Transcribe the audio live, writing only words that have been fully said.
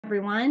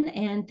everyone,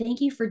 and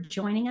thank you for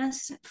joining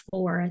us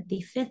for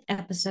the fifth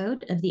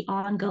episode of the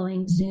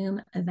ongoing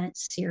Zoom event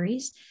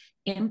series,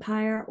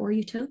 Empire or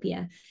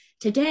Utopia.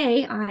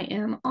 Today, I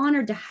am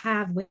honored to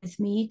have with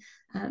me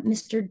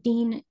Mr.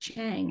 Dean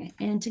Cheng,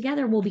 and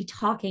together we'll be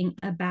talking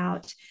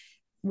about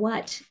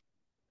what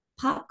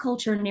pop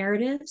culture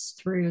narratives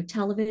through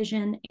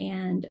television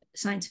and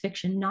science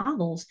fiction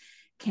novels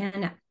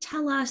can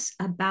tell us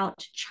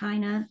about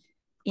China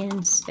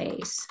in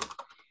space.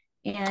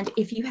 And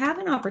if you have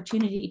an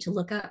opportunity to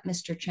look up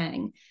Mr.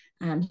 Cheng,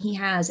 he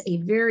has a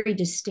very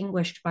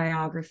distinguished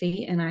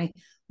biography, and I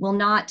will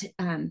not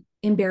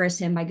embarrass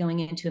him by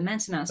going into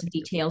immense amounts of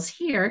details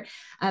here.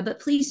 But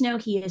please know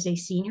he is a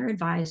senior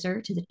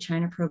advisor to the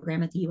China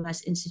program at the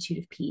U.S. Institute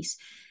of Peace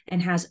and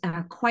has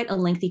quite a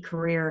lengthy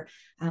career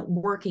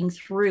working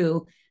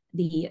through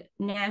the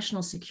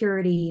national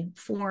security,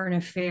 foreign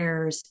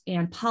affairs,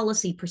 and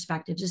policy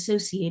perspectives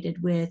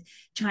associated with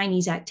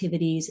Chinese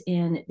activities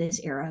in this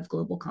era of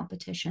global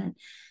competition.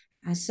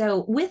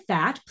 So with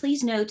that,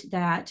 please note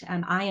that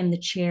I am the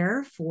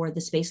chair for the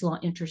Space Law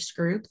Interest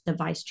Group, the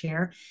vice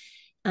chair,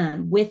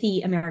 with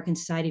the American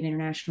Society of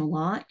International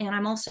Law, and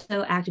I'm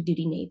also active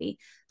duty Navy.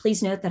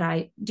 Please note that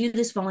I do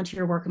this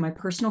volunteer work in my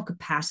personal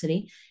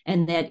capacity,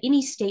 and that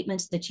any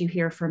statements that you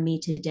hear from me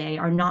today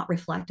are not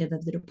reflective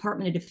of the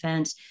Department of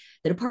Defense,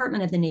 the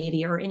Department of the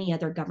Navy, or any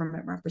other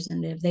government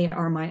representative. They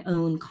are my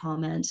own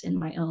comments and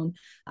my own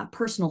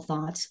personal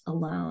thoughts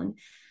alone.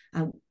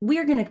 We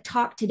are going to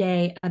talk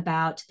today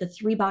about the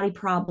Three Body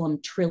Problem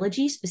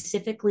trilogy,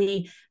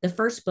 specifically the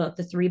first book,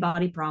 The Three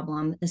Body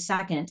Problem, the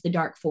second, The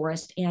Dark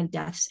Forest, and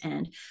Death's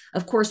End.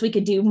 Of course, we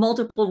could do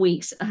multiple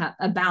weeks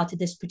about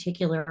this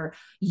particular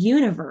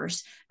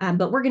universe,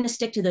 but we're going to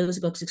stick to those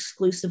books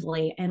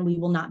exclusively, and we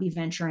will not be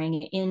venturing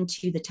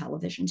into the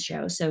television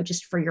show. So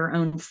just for your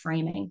own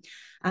framing.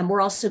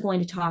 We're also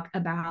going to talk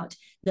about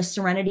the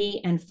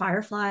Serenity and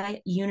Firefly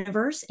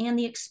universe and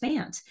The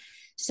Expanse.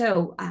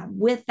 So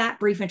with that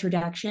brief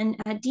introduction,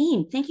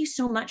 Dean, thank you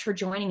so much for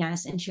joining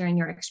us and sharing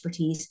your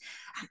expertise.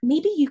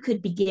 Maybe you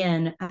could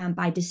begin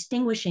by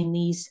distinguishing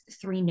these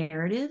three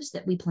narratives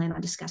that we plan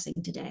on discussing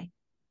today.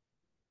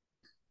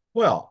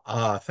 Well,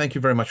 thank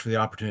you very much for the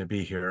opportunity to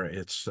be here.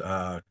 It's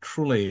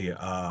truly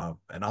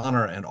an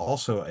honor and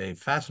also a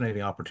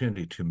fascinating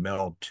opportunity to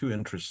meld two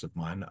interests of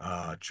mine,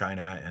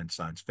 China and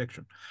science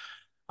fiction.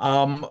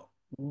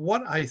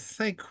 What I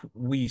think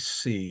we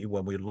see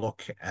when we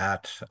look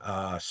at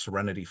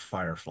Serenity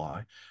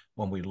Firefly,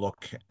 when we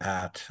look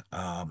at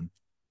The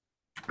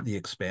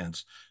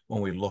Expanse,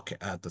 when we look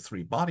at the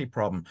Three Body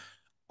Problem,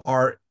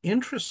 are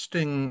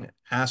interesting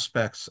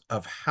aspects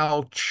of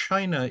how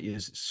China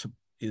is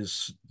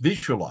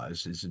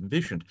visualized, is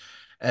envisioned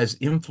as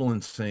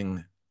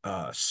influencing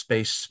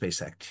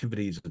space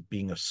activities, of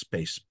being a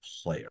space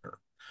player.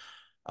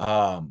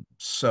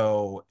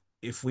 So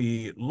if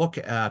we look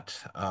at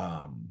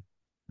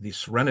the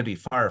Serenity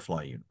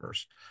Firefly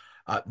universe,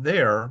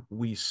 there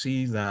we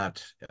see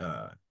that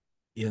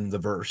in the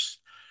verse,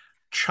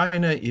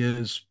 China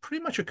is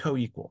pretty much a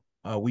co-equal.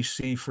 We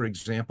see, for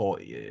example,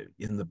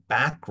 in the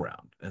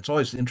background, and it's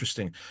always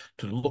interesting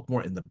to look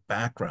more in the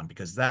background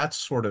because that's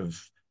sort of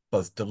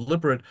both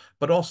deliberate,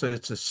 but also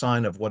it's a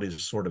sign of what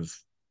is sort of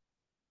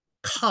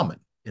common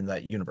in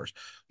that universe.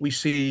 We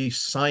see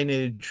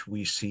signage,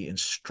 we see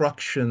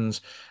instructions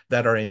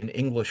that are in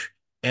English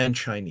and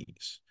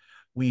Chinese.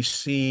 We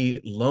see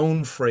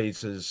loan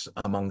phrases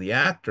among the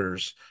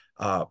actors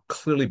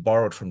clearly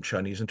borrowed from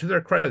Chinese. And to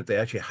their credit, they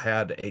actually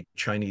had a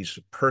Chinese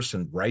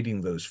person writing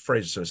those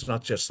phrases. So it's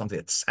not just something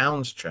that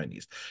sounds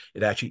Chinese.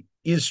 It actually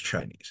is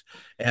Chinese.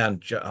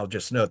 And I'll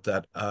just note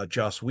that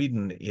Joss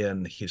Whedon,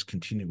 in his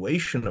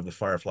continuation of the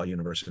Firefly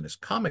universe in his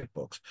comic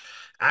books,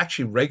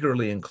 actually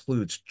regularly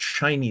includes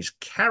Chinese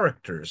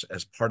characters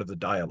as part of the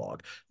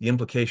dialogue. The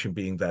implication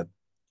being that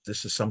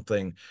this is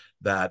something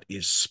that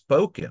is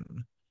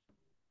spoken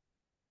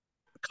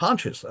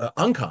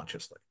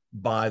unconsciously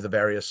by the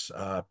various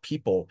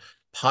people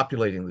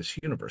populating this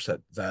universe,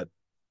 that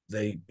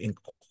they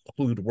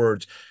include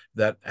words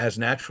that as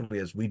naturally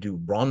as we do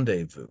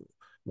rendezvous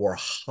or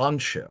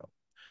hanshou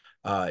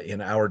in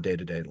our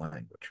day-to-day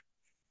language.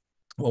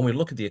 When we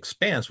look at The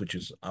Expanse, which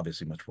is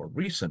obviously much more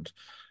recent,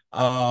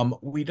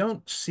 we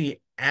don't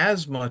see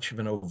as much of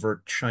an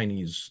overt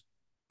Chinese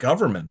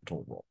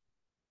governmental role.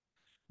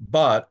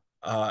 But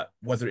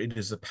whether it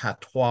is the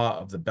patois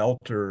of the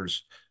Belters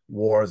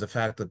or the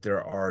fact that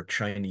there are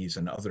Chinese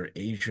and other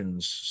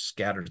Asians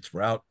scattered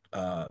throughout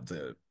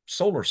the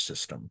solar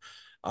system,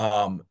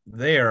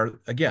 there,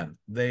 again,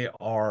 they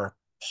are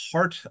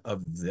part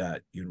of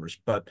that universe.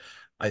 But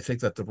I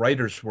think that the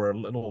writers were a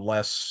little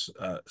less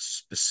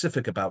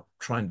specific about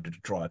trying to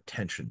draw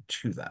attention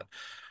to that.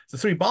 The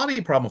Three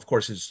Body Problem, of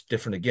course, is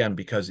different again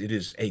because it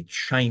is a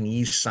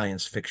Chinese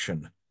science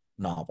fiction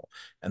novel.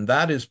 And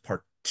that is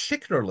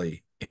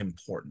particularly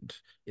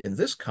important in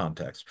this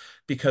context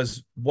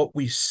because what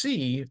we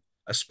see,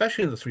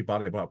 especially in the Three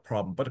Body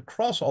Problem, but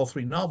across all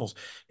three novels,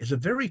 is a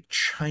very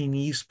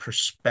Chinese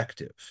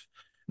perspective,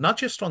 not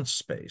just on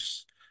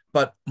space,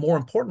 but more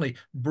importantly,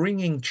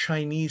 bringing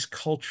Chinese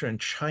culture and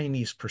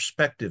Chinese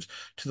perspectives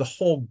to the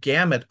whole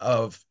gamut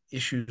of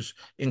issues,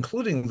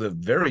 including the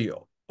very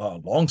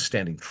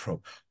long-standing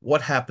trope: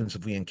 what happens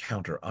if we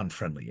encounter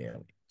unfriendly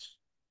aliens?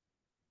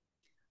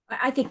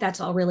 I think that's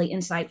all really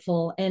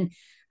insightful. And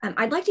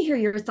I'd like to hear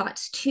your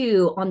thoughts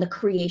too on the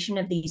creation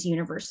of these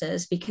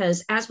universes,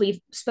 because as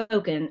we've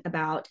spoken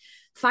about,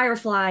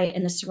 Firefly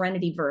and the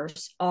Serenity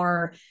verse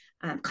are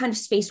kind of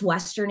space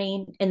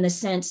westerning in the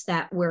sense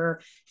that we're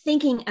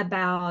thinking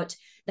about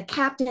the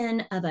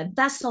captain of a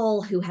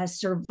vessel who has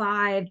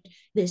survived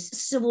this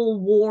Civil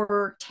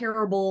War,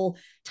 terrible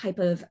type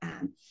of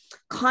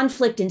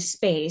conflict in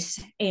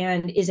space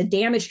and is a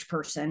damaged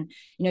person,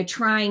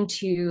 trying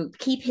to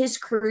keep his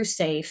crew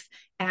safe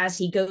as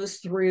he goes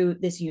through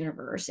this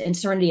universe. And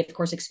Serenity, of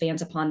course,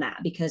 expands upon that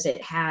because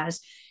it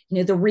has,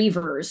 the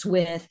Reavers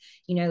with,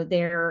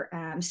 their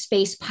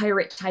space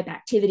pirate type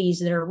activities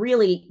that are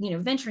really,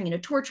 venturing into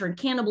torture and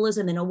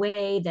cannibalism in a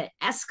way that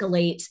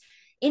escalates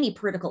any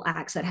political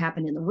acts that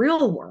happen in the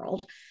real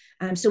world.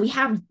 So we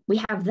have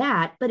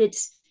that, but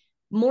it's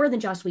more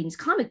than Joss Whedon's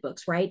comic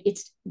books, right?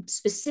 It's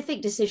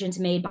specific decisions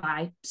made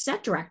by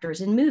set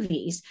directors in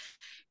movies.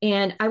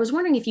 And I was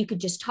wondering if you could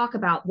just talk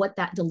about what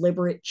that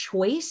deliberate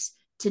choice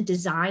to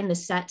design the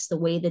sets the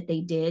way that they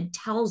did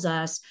tells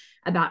us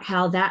about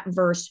how that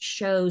verse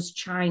shows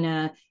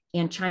China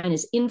and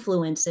China's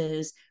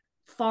influences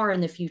far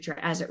in the future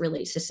as it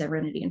relates to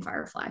Serenity and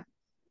Firefly.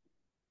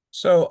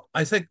 So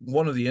I think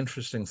one of the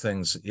interesting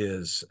things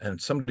is,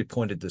 and somebody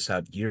pointed this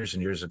out years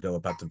and years ago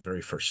about the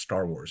very first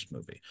Star Wars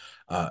movie,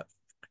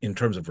 in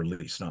terms of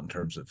release, not in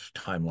terms of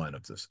timeline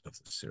of this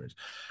series,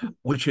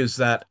 which is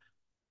that,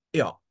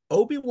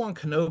 Obi-Wan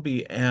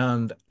Kenobi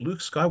and Luke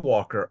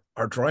Skywalker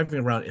are driving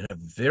around in a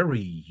very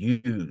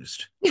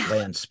used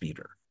land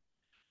speeder.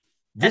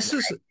 That's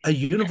This is a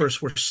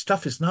universe where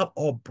stuff is not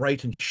all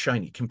bright and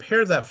shiny.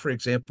 Compare that, for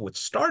example, with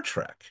Star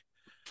Trek,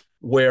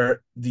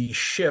 where the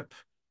ship,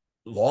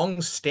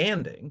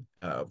 long-standing,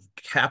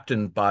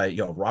 captained by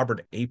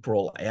Robert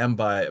April and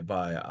by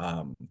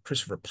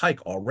Christopher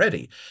Pike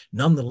already,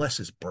 nonetheless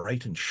is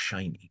bright and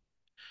shiny.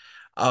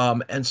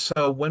 And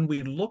so when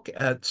we look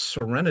at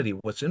Serenity,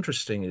 what's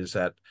interesting is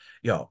that,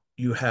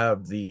 you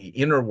have the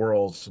inner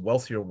worlds,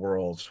 wealthier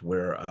worlds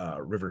where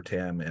River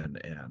Tam and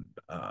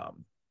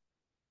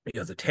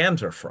the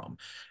Tams are from,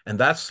 and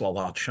that's a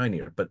lot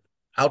shinier. But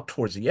out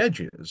towards the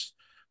edges,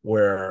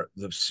 where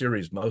the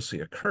series mostly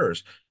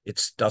occurs,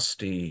 it's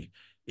dusty,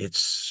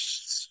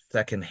 it's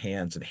second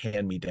hands and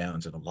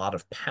hand-me-downs and a lot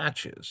of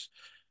patches.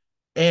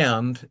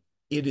 And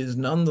it is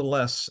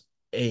nonetheless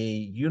a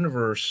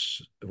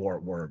universe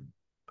or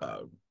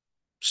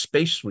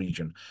space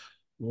region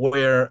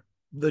where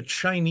the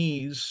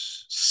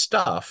Chinese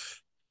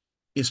stuff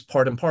is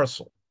part and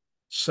parcel.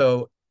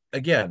 So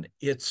again,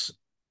 it's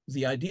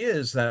the idea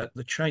is that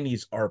the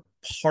Chinese are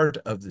part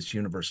of this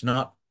universe,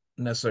 not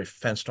necessarily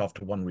fenced off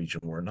to one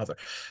region or another.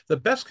 The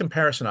best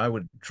comparison I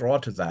would draw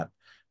to that,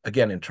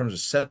 again, in terms of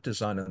set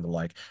design and the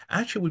like,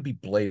 actually would be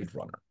Blade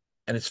Runner.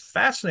 And it's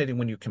fascinating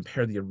when you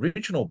compare the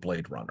original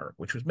Blade Runner,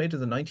 which was made in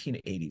the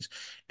 1980s,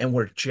 and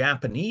where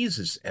Japanese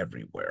is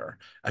everywhere.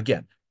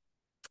 Again,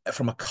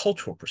 from a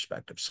cultural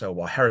perspective. So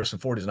while Harrison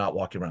Ford is not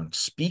walking around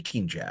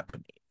speaking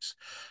Japanese,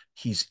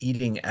 he's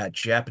eating at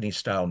Japanese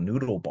style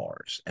noodle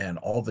bars and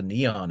all the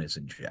neon is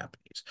in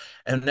Japanese.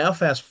 And now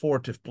fast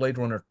forward to Blade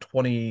Runner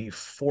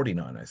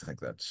 2049, I think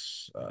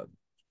that's the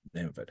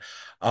name of it,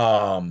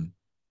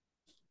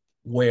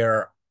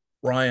 where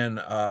Ryan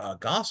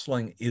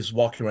Gosling is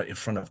walking right in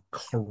front of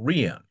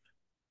Korean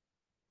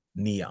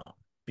neon,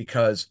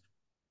 because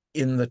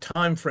in the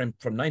time frame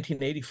from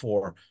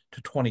 1984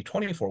 to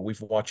 2024,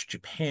 we've watched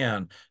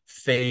Japan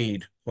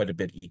fade quite a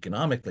bit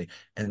economically,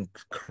 and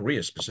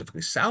Korea,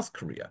 specifically South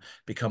Korea,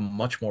 become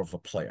much more of a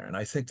player. And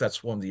I think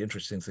that's one of the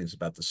interesting things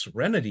about the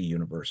Serenity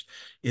universe,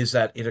 is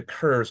that it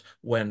occurs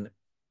when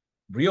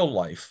real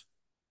life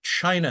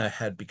China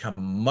had become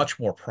much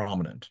more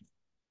prominent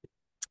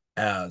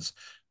as,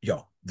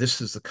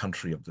 this is the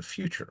country of the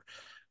future.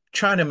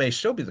 China may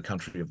still be the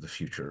country of the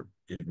future.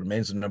 It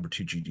remains the number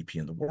 2 GDP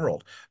in the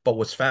world. But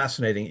what's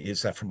fascinating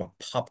is that from a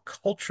pop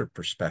culture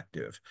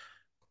perspective,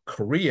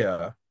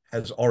 Korea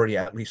has already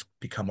at least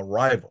become a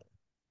rival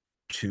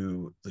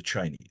to the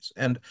Chinese.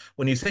 And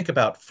when you think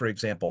about, for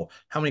example,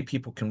 how many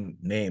people can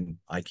name,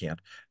 I can't,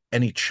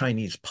 any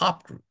Chinese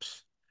pop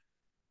groups,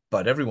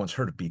 but everyone's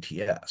heard of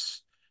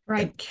BTS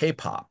right. and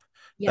K-pop.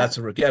 Yep. That's,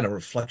 again, a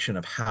reflection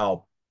of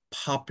how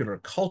popular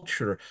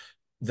culture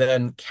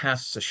then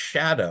casts a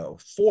shadow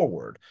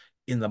forward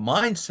in the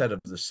mindset of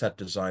the set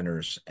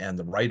designers and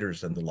the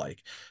writers and the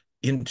like,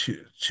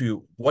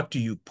 into what do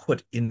you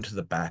put into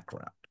the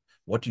background?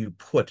 What do you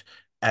put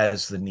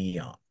as the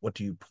neon? What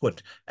do you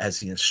put as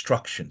the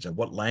instructions? And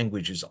what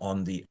language is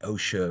on the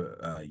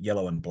OSHA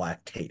yellow and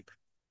black tape?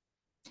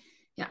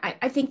 Yeah,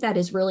 I think that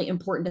is really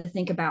important to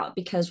think about,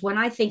 because when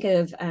I think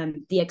of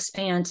the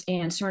Expanse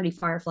and Serenity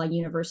Firefly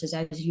universes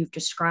as you've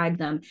described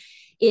them,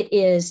 it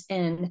is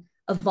an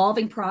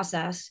evolving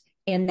process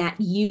and that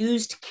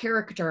used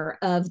character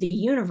of the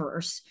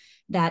universe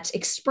that's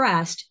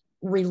expressed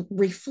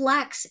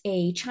reflects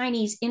a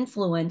Chinese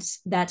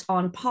influence that's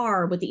on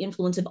par with the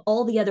influence of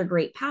all the other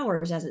great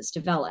powers as it's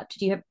developed.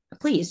 Do you have,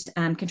 please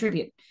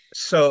contribute?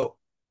 So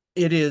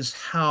it is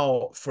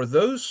how, for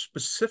those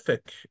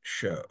specific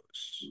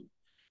shows,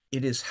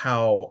 it is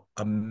how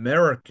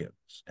Americans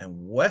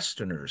and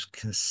Westerners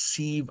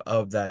conceive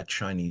of that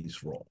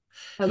Chinese role.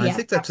 Oh, And I yes,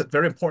 think that's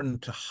very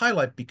important to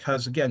highlight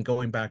because, again,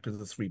 going back to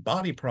the three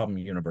body problem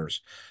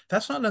universe,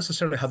 that's not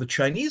necessarily how the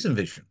Chinese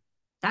envision.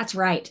 that's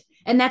right.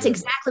 And that's Yeah.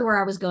 exactly where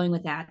I was going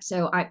with that.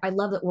 So I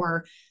love that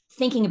we're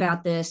thinking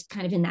about this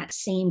kind of in that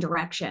same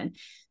direction,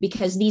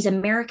 because these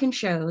American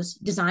shows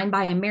designed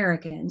by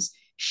Americans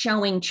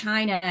showing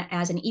China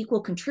as an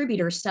equal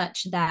contributor,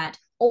 such that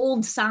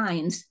old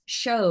signs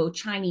show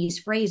Chinese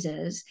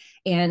phrases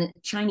and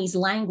Chinese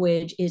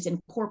language is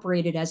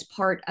incorporated as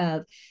part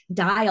of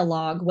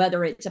dialogue,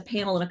 whether it's a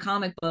panel in a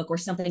comic book or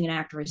something an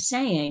actor is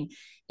saying,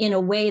 in a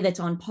way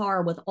that's on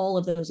par with all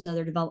of those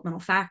other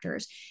developmental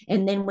factors.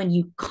 And then when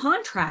you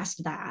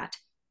contrast that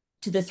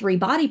to the three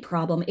body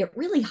problem, it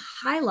really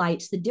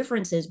highlights the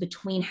differences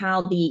between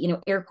how the,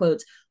 air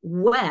quotes,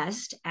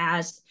 West,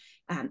 as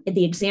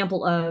the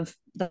example of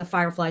the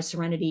Firefly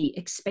Serenity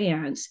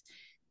expanse,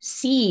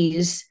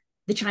 sees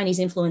the Chinese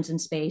influence in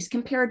space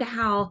compared to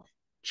how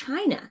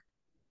China,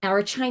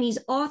 our Chinese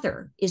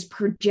author, is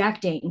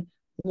projecting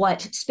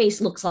what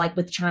space looks like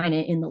with China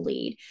in the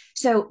lead.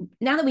 So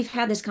now that we've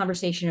had this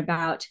conversation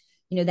about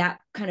that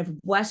kind of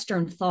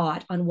Western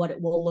thought on what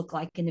it will look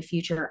like in the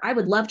future, I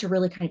would love to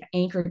really kind of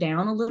anchor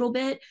down a little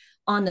bit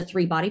on the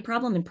three body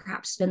problem and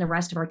perhaps spend the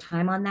rest of our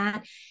time on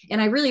that.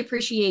 And I really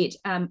appreciate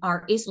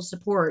our ASIL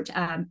support,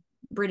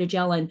 Britta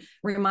Jellin,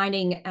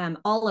 reminding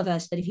all of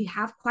us that if you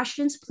have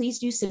questions, please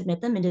do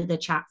submit them into the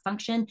chat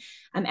function.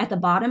 At the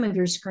bottom of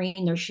your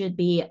screen, there should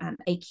be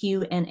a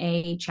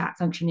Q&A chat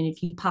function. And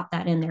if you pop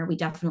that in there, we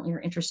definitely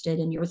are interested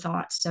in your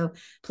thoughts. So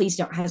please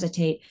don't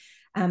hesitate.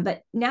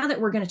 But now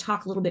that we're going to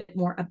talk a little bit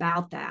more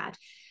about that,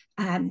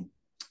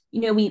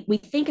 we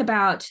think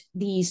about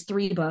these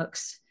three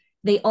books.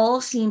 They all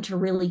seem to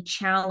really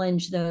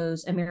challenge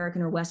those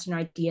American or Western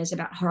ideas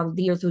about how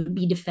the Earth would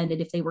be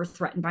defended if they were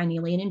threatened by an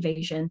alien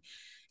invasion.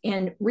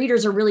 And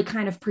readers are really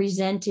kind of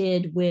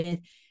presented with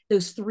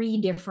those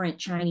three different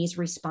Chinese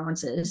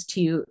responses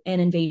to an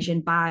invasion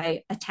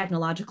by a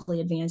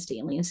technologically advanced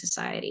alien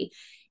society.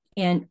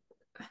 And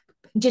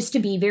just to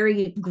be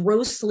very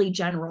grossly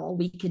general,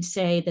 we could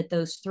say that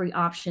those three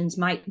options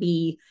might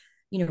be,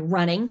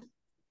 running,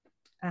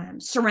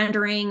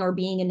 surrendering, or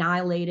being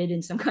annihilated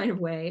in some kind of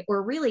way.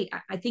 Or really,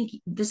 I think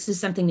this is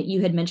something that you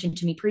had mentioned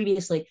to me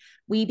previously,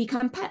 we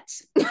become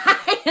pets.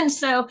 And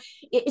so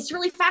it's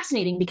really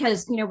fascinating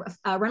because,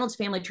 Reynolds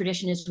family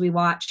tradition is we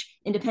watch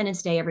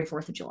Independence Day every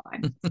 4th of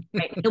July.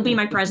 Right? He'll be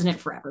my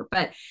president forever.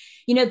 But,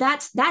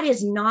 that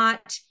is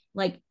not,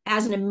 like,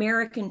 as an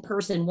American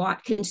person,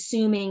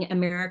 consuming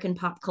American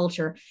pop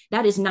culture,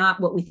 that is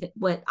not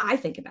what I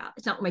think about.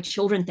 It's not what my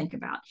children think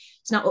about.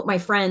 It's not what my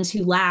friends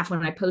who laugh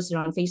when I post it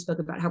on Facebook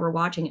about how we're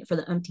watching it for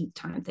the umpteenth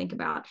time think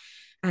about.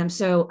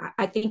 So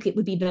I think it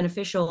would be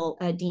beneficial,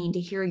 Dean, to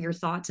hear your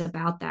thoughts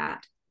about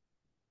that.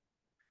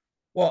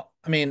 Well,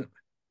 I mean,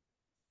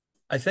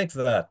 I think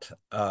that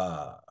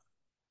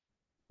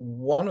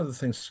one of the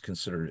things to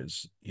consider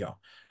is,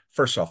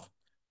 first off,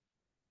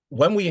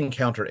 when we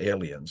encounter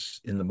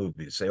aliens in the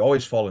movies, they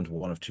always fall into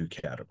one of two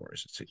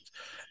categories, it seems.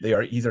 They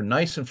are either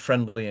nice and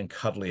friendly and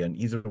cuddly, and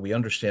either we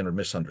understand or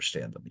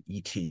misunderstand them.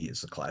 E.T.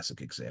 is the classic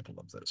example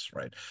of this,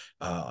 right?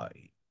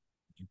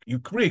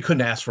 You really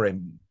couldn't ask for a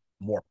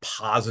more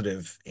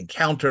positive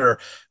encounter.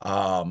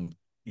 And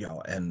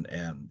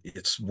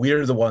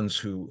we're the ones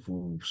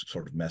who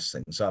sort of mess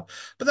things up.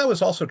 But that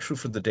was also true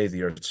for The Day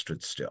the Earth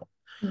Stood Still.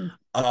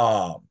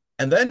 Mm.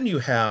 And then you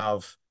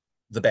have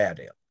the bad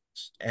aliens.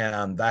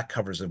 And that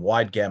covers a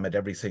wide gamut,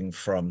 everything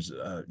from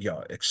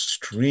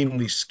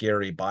extremely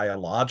scary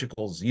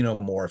biological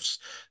xenomorphs,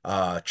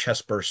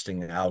 chest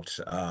bursting out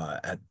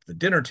at the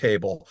dinner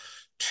table,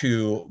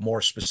 to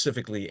more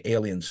specifically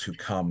aliens who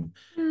come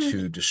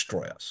to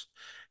destroy us.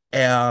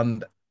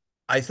 And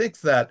I think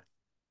that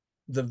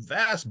the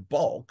vast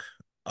bulk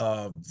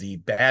of the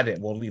bad,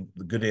 we'll leave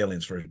the good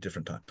aliens for a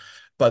different time,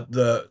 but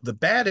the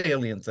bad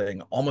alien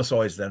thing almost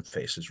always then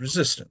faces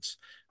resistance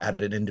at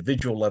an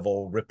individual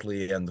level.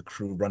 Ripley and the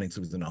crew running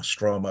through the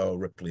Nostromo,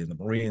 Ripley and the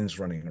Marines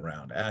running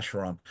around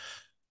Acheron,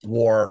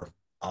 war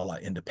a la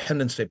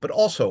Independence Day, but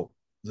also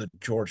the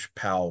George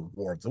Powell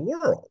War of the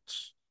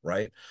Worlds,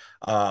 right?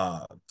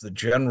 The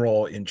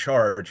general in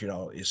charge,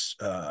 is,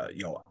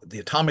 the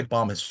atomic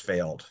bomb has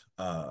failed.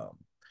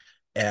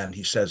 And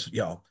he says,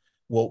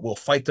 we'll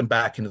fight them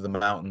back into the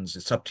mountains.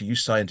 It's up to you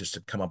scientists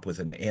to come up with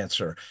an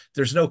answer.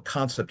 There's no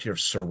concept here of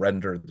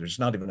surrender. There's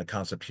not even a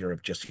concept here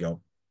of just,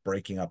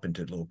 breaking up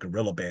into little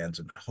guerrilla bands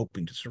and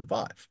hoping to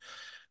survive.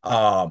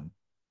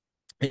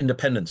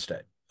 Independence Day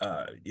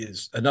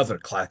is another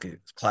classic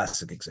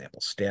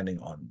example, standing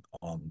on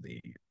the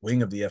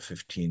wing of the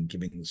F-15,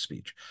 giving the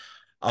speech.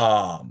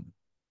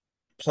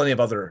 Plenty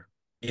of other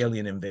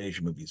alien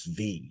invasion movies,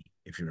 V,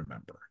 if you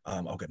remember.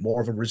 Okay,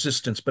 more of a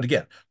resistance, but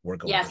again, we're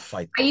going to Yes.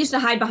 fight I them. used to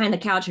hide behind the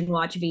couch and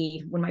watch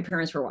V when my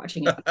parents were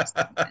watching it.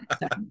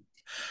 So,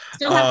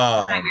 still have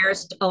um,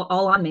 nightmares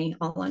all on me,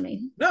 all on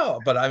me. no,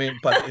 but I mean,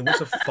 but it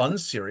was a fun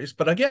series.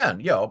 But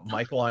again,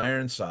 Michael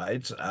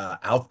Ironside's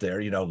out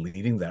there,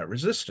 leading that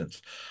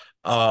resistance.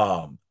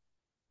 Um,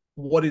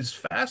 what is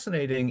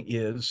fascinating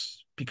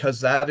is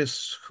because that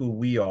is who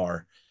we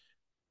are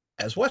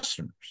as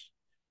Westerners.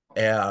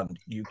 And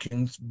you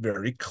can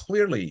very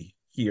clearly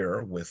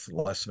hear, with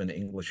less of an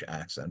English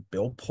accent,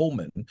 Bill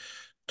Pullman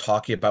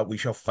talking about we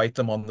shall fight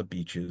them on the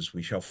beaches,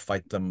 we shall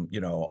fight them,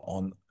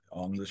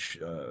 on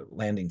the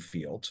landing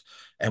fields,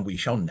 and we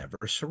shall never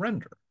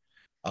surrender.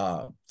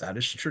 That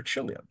is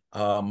Churchillian.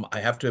 I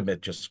have to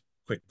admit, just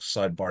quick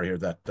sidebar here,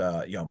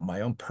 that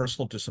my own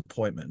personal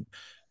disappointment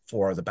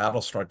for the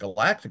Battlestar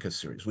Galactica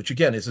series, which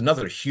again is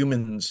another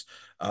humans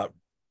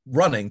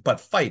running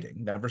but fighting,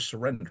 never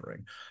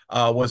surrendering,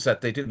 was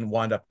that they didn't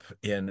wind up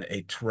in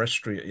a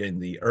terrestrial in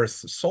the Earth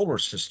solar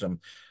system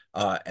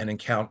and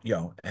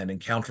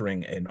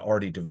encountering an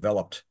already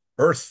developed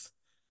Earth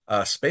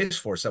Space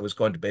Force that was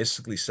going to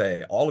basically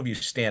say, all of you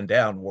stand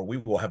down or we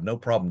will have no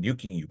problem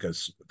nuking you,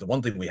 because the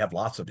one thing we have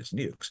lots of is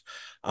nukes.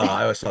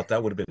 I always thought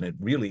that would have been a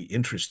really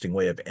interesting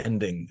way of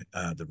ending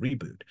the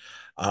reboot.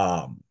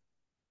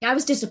 I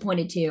was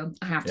disappointed too,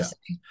 I have to Yeah.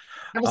 say.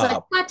 I was like,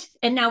 Uh, what?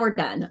 And now we're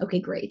done. Okay,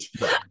 great.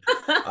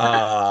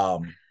 right.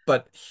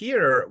 But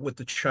here with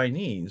the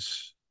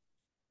Chinese,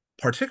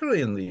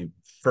 particularly in the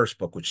first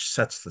book, which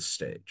sets the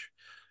stage,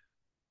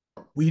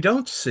 we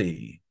don't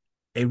see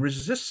a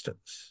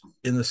resistance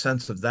in the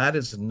sense of that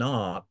is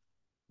not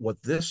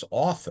what this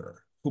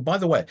author, who, by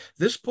the way,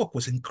 this book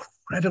was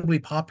incredibly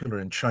popular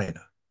in China.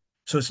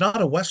 So it's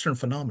not a Western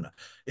phenomenon.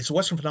 It's a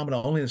Western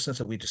phenomenon only in the sense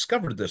that we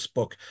discovered this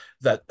book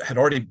that had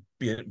already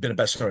been a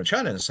bestseller in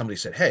China, and somebody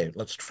said, hey,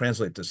 let's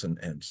translate this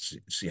and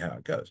see how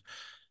it goes.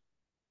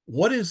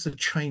 What is the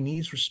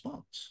Chinese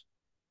response?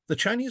 The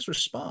Chinese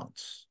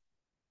response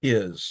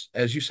is,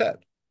 as you said,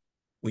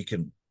 we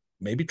can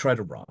maybe try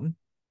to run.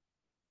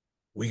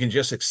 We can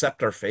just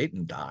accept our fate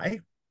and die,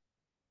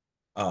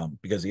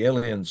 because the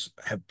aliens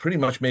have pretty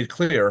much made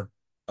clear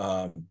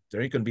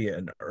there ain't going to be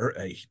a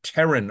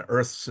Terran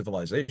Earth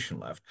civilization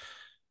left.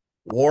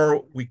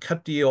 Or we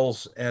cut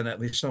deals and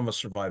at least some of us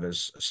survive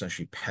as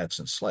essentially pets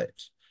and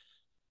slaves.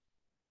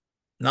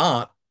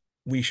 Not,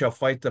 we shall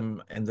fight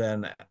them and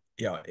then,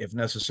 if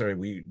necessary,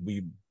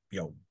 we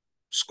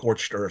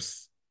scorched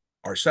earth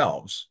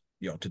ourselves,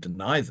 to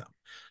deny them.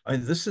 I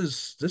mean, this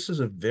is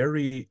a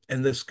very,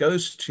 and this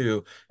goes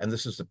to, and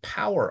this is the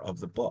power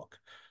of the book.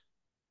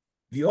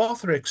 The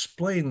author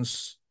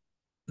explains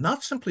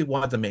not simply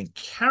why the main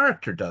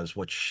character does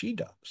what she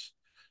does,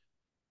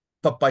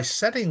 but by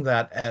setting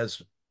that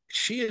as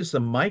she is the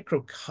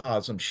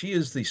microcosm, she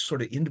is the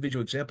sort of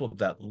individual example of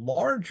that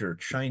larger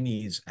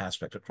Chinese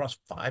aspect across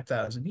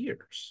 5,000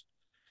 years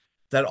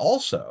that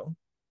also,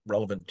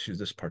 relevant to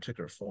this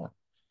particular form,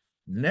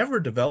 never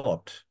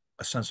developed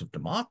a sense of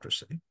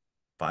democracy.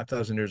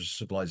 5,000 years of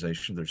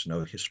civilization, there's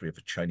no history of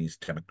a Chinese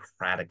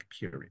democratic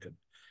period.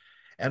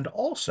 And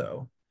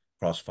also,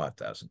 across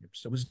 5,000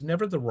 years, there was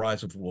never the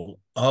rise of rule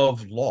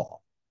of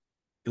law.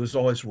 It was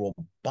always ruled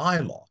by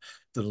law.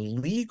 The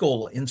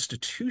legal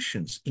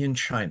institutions in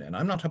China, and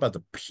I'm not talking about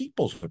the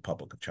People's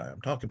Republic of China,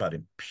 I'm talking about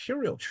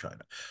Imperial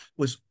China,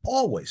 was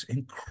always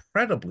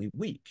incredibly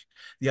weak.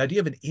 The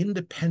idea of an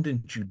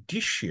independent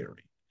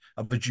judiciary,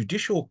 of a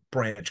judicial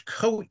branch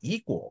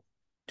co-equal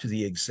to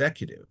the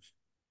executive,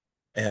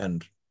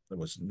 and there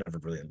was never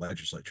really a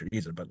legislature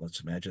either, but let's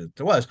imagine that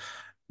there was,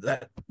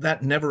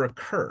 that never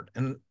occurred.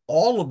 And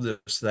all of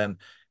this then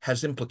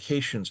has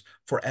implications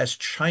for, as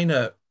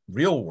China,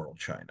 real world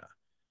China,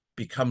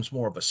 becomes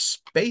more of a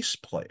space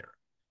player,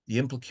 the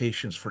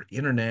implications for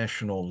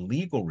international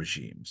legal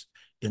regimes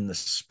in the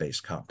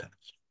space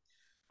context.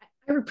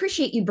 I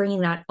appreciate you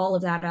bringing that all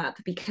of that up,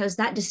 because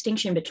that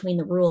distinction between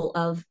the rule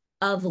of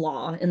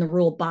law and the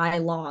rule by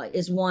law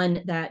is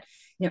one that,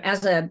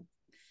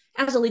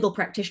 as a legal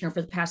practitioner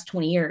for the past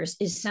 20 years,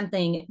 is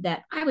something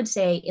that I would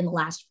say in the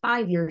last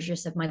 5 years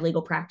just of my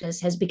legal practice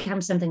has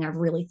become something I've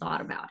really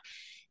thought about.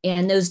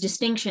 And those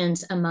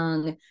distinctions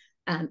among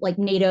like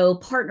NATO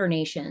partner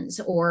nations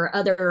or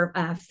other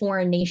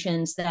foreign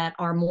nations that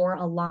are more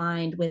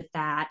aligned with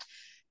that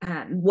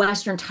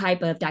Western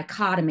type of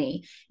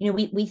dichotomy.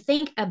 We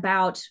think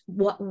about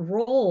what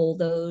role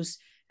those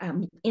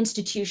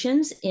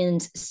institutions in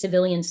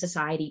civilian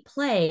society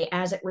play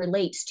as it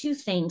relates to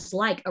things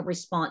like a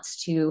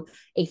response to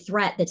a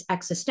threat that's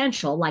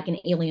existential, like an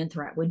alien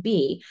threat would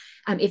be.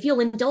 If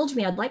you'll indulge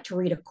me, I'd like to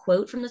read a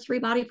quote from the three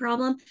body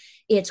problem.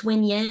 It's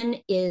when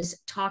Yin is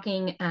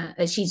talking,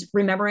 she's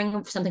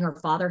remembering something her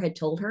father had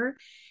told her.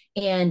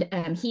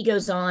 And he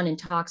goes on and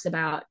talks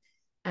about,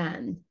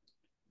 I'm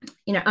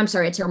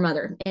sorry, it's her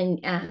mother.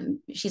 And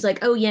she's like,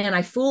 oh, yeah, and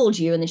I fooled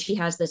you. And then she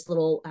has this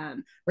little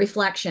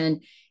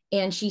reflection.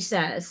 And she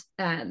says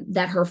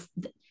that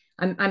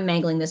I'm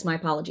mangling this, my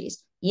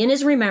apologies. Yin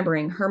is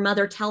remembering her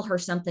mother tell her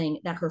something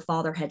that her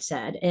father had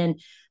said. And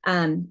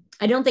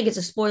I don't think it's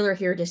a spoiler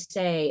here to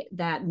say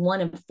that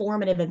one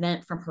informative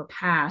event from her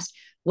past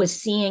was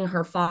seeing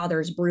her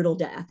father's brutal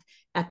death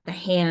at the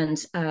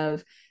hands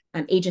of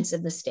agents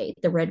of the state,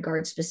 the Red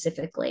Guard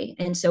specifically.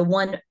 And so,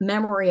 one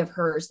memory of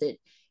hers that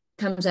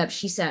comes up,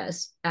 she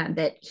says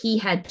that he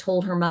had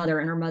told her mother,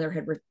 and her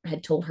mother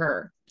had told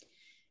her,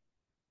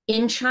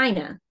 in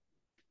China,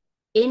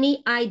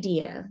 any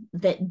idea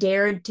that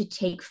dared to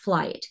take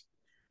flight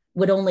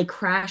would only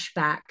crash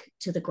back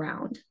to the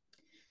ground.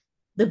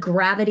 The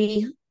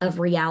gravity of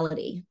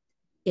reality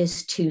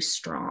is too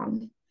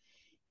strong.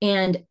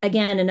 And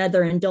again,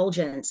 another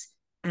indulgence.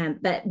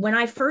 But when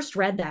I first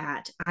read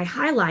that, I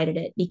highlighted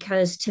it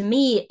because to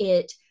me,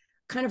 it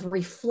kind of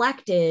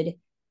reflected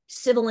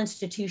civil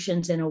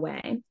institutions in a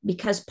way,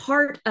 because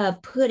part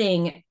of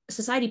putting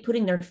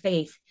their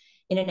faith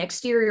in an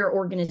exterior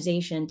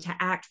organization to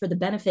act for the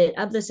benefit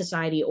of the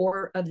society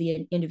or of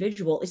the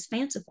individual is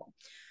fanciful.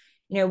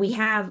 We've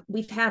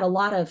had a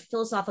lot of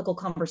philosophical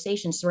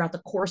conversations throughout the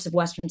course of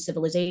Western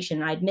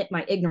civilization. I admit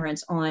my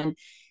ignorance on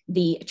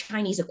the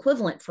Chinese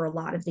equivalent for a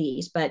lot of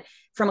these, but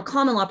from a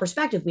common law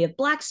perspective, we have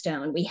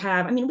Blackstone. We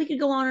could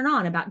go on and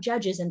on about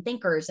judges and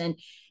thinkers. And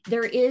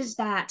there is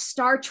that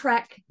Star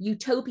Trek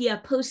utopia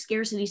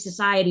post-scarcity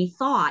society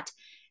thought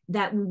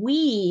that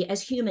we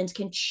as humans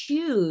can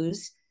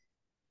choose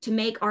to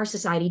make our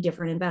society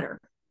different and better.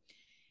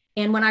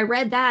 And when I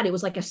read that, it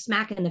was like a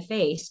smack in the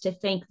face to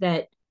think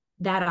that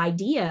that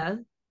idea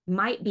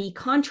might be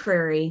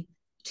contrary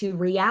to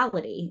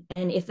reality,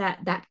 and if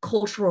that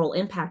cultural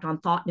impact on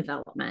thought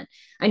development.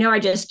 I know I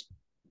just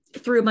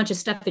threw a bunch of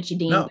stuff at you,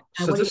 Dean. No,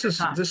 so What are this your is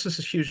thoughts? this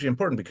is hugely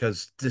important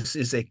because this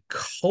is a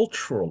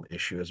cultural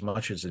issue as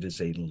much as it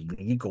is a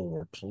legal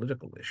or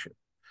political issue.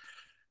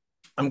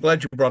 I'm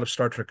glad you brought up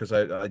Star Trek because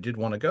I did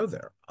want to go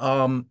there.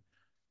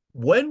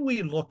 When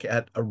we look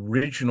at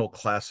original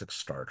classic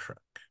Star Trek,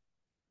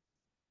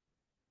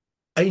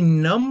 a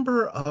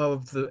number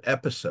of the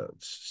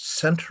episodes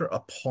center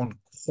upon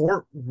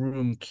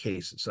courtroom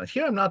cases. Now,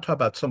 here I'm not talking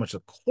about so much the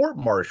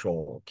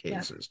court-martial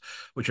cases,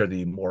 which are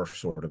the more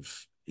sort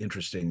of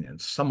interesting and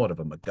somewhat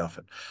of a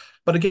MacGuffin.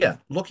 But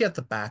again, look at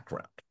the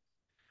background.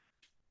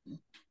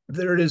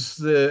 There is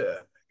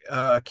the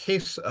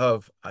case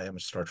of, I am a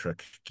Star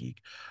Trek geek,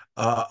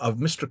 of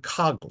Mr.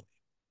 Cogley,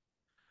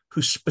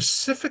 who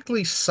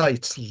specifically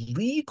cites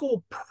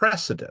legal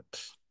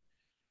precedent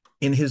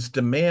in his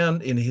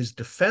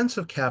defense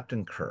of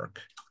Captain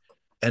Kirk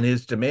and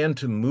his demand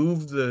to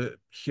move the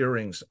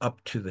hearings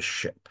up to the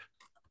ship.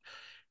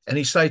 And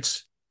he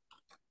cites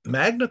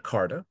Magna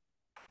Carta,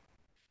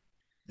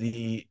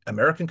 the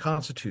American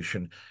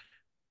Constitution,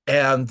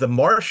 and the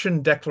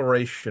Martian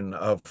Declaration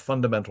of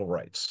Fundamental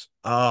Rights.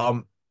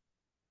 That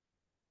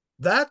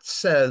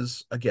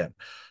says, again,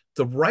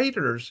 the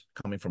writers,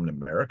 coming from an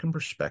American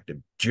perspective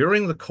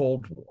during the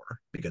Cold War,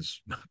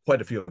 because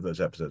quite a few of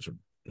those episodes are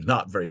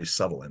not very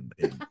subtle in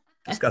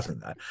discussing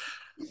that.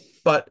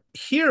 But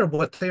here,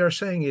 what they are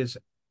saying is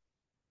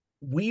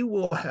we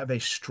will have a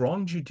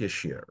strong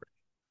judiciary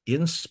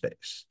in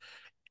space,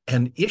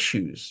 and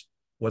issues,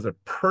 whether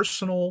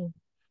personal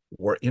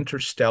or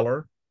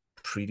interstellar,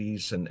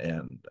 treaties and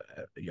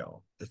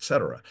et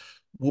cetera,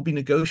 will be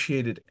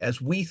negotiated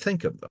as we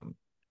think of them,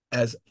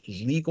 as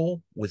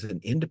legal with an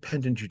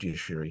independent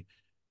judiciary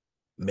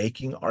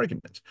making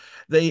arguments.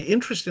 They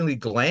interestingly,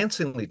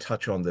 glancingly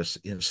touch on this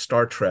in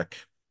Star Trek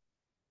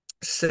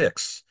VI,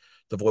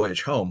 The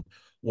Voyage Home,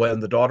 when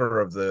the daughter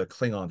of the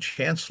Klingon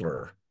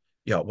chancellor,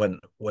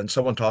 when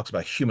someone talks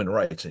about human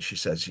rights and she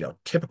says,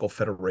 typical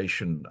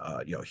Federation,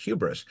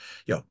 hubris,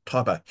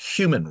 talk about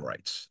human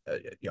rights,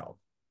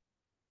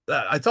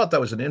 I thought that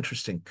was an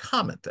interesting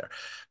comment there.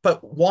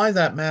 But why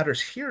that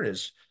matters here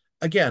is,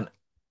 again,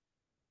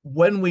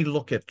 when we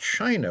look at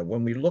China,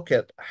 when we look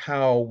at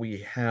how we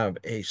have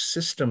a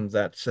system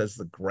that says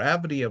the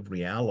gravity of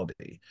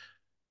reality,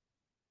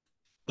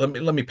 let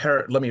me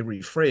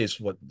rephrase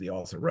what the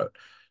author wrote.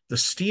 The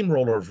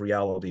steamroller of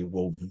reality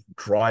will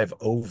drive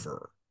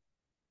over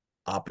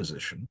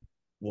opposition,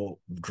 will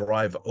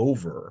drive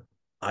over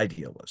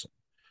idealism.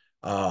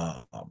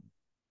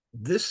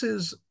 This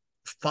is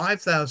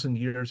 5,000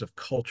 years of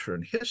culture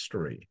and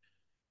history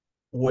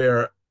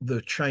where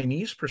the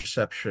Chinese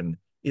perception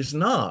is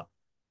not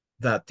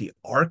that the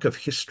arc of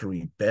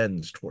history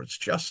bends towards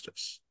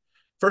justice.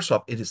 First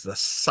off, it is the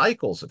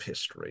cycles of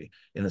history,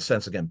 in a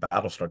sense, again,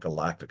 Battlestar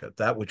Galactica,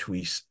 that which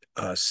we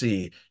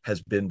see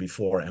has been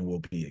before and will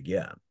be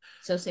again.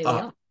 So say we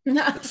all.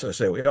 So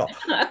say we all.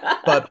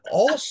 But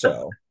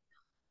also,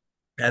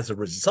 as a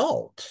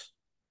result,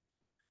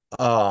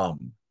 you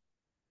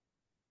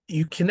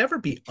can never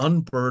be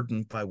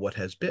unburdened by what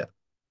has been.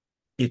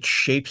 It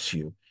shapes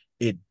you,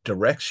 it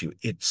directs you,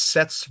 it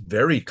sets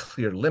very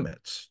clear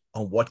limits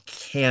on what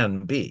can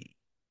be.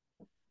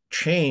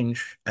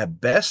 Change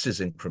at best is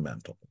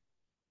incremental.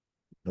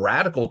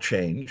 Radical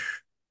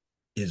change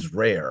is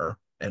rare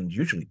and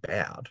usually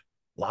bad.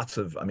 Lots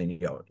of,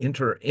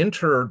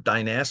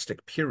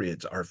 interdynastic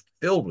periods are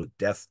filled with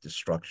death,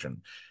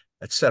 destruction,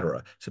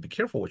 etc. So be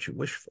careful what you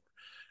wish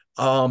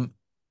for. Um,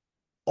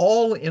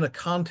 all in a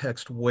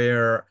context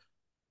where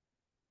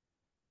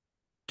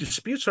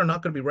disputes are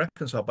not going to be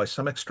reconciled by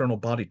some external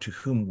body to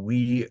whom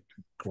we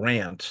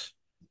grant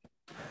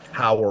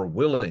power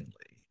willingly,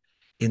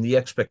 in the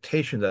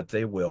expectation that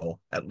they will,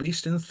 at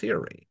least in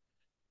theory,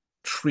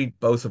 treat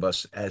both of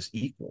us as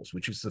equals,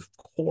 which is the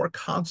core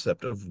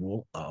concept of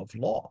rule of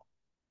law.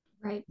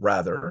 Right.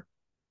 Rather,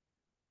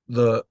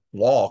 the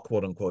law,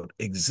 quote unquote,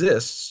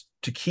 exists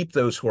to keep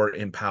those who are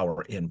in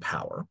power,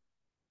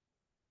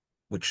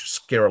 which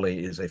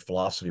scarily is a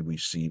philosophy we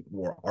see,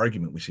 or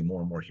argument we see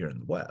more and more here in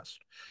the West.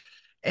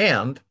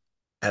 And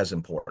as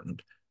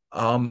important,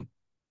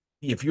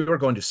 if you're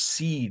going to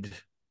cede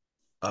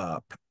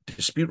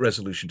dispute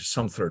resolution to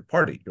some third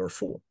party, you're a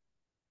fool.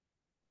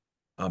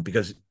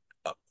 Because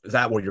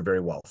that way you're very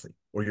wealthy,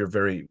 or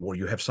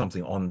you have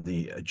something on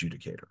the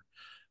adjudicator.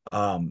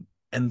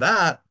 And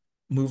that,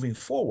 moving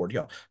forward,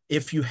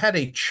 if you had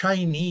a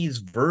Chinese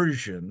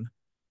version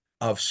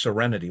of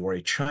Serenity or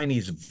a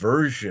Chinese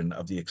version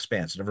of The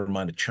Expanse, never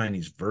mind a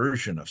Chinese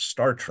version of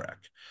Star Trek,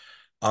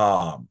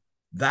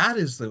 that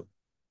is the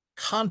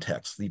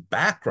context, the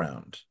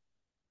background,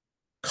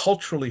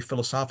 culturally,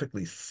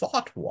 philosophically,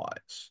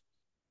 thought-wise,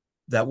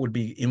 that would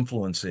be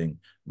influencing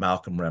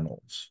Malcolm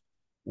Reynolds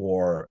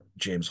or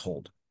James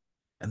Holden.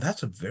 And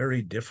that's a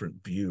very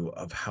different view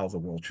of how the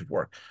world should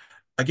work.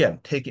 Again,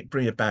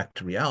 bring it back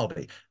to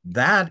reality.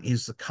 That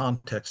is the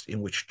context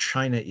in which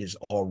China is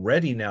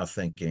already now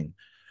thinking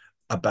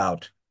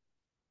about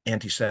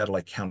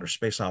anti-satellite counter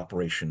space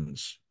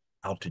operations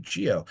out to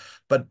GEO,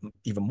 but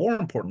even more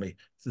importantly,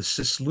 the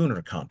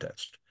cislunar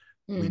context.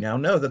 We now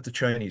know that the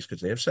Chinese,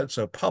 because they have said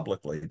so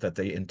publicly, that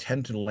they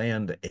intend to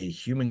land a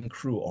human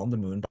crew on the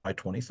moon by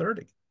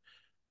 2030.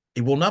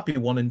 It will not be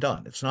one and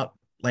done. It's not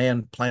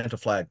land, plant a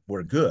flag,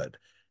 we're good.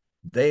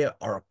 They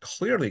are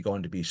clearly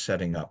going to be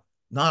setting up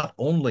not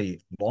only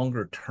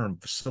longer term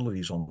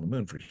facilities on the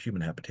moon for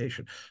human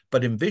habitation,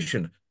 but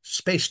envision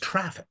space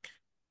traffic.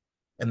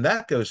 And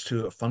that goes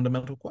to a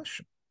fundamental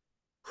question.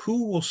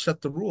 Who will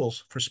set the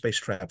rules for space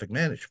traffic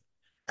management?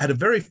 At a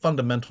very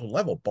fundamental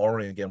level,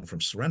 borrowing again from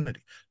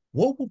Serenity,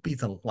 what will be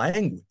the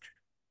language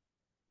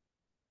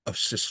of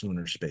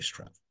cislunar space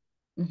travel?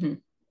 Mm-hmm.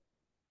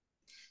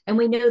 And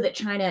we know that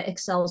China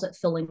excels at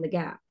filling the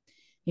gap,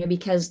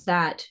 because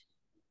that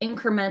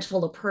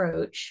incremental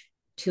approach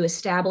to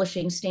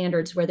establishing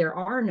standards where there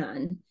are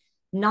none,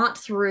 not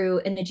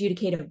through an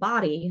adjudicative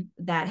body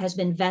that has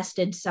been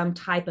vested some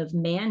type of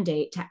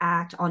mandate to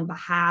act on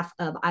behalf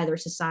of either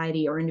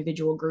society or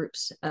individual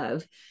groups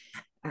of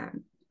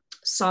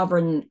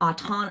sovereign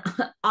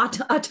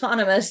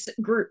autonomous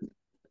group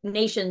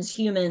nations,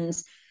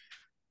 humans,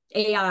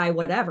 AI,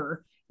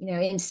 whatever.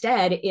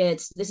 Instead,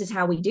 this is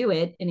how we do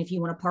it, and if you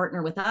want to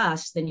partner with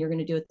us, then you're going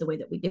to do it the way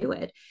that we do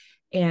it.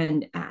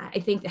 And I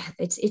think that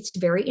it's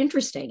very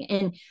interesting.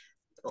 And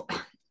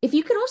if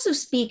you could also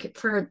speak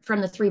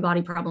from the three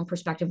body problem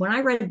perspective, when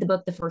I read the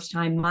book the first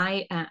time,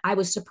 I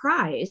was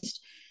surprised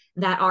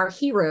that our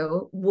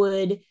hero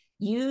would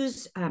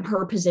use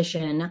her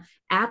position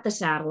at the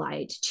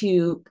satellite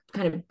to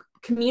kind of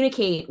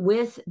communicate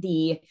with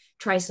the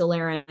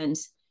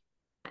Trisolarans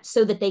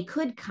so that they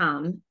could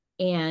come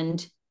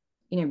and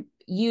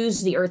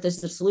use the Earth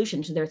as the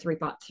solution to their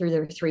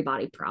three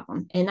body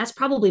problem. And that's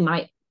probably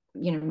my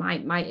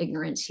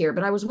ignorance here,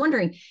 but I was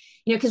wondering,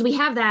 because we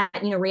have that,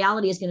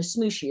 reality is going to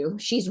smoosh you.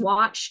 She's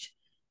watched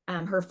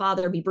her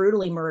father be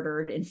brutally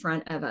murdered in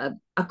front of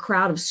a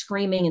crowd of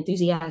screaming,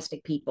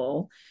 enthusiastic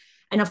people.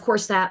 And of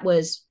course, that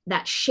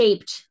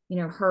shaped,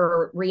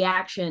 her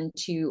reaction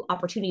to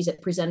opportunities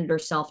that presented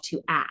herself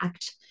to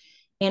act.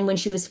 And when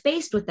she was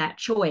faced with that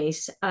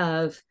choice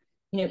of,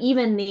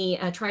 even the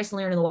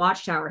Trisolaran in the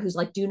Watchtower, who's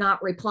like, do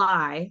not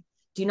reply,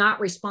 do not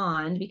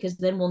respond, because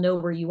then we'll know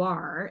where you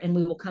are and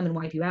we will come and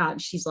wipe you out.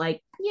 And she's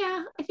like,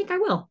 yeah, I think I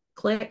will.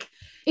 Click.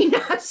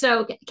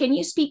 So can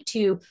you speak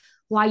to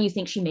why you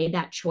think she made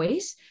that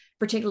choice,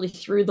 particularly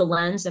through the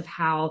lens of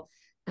how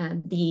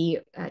the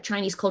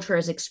Chinese culture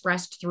as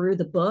expressed through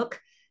the book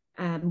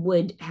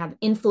would have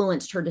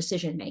influenced her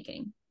decision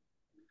making?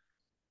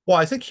 Well,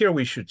 I think here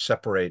we should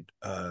separate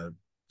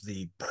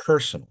the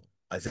personal.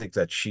 I think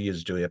that she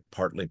is doing it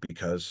partly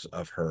because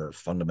of her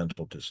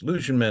fundamental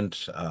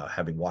disillusionment,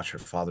 having watched her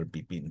father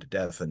be beaten to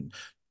death, and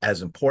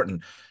as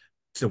important,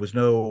 there was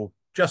no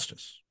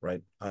justice,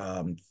 right?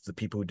 The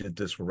people who did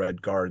this were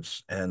Red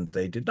Guards, and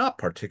they did not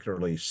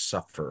particularly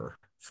suffer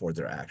for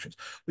their actions.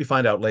 We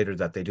find out later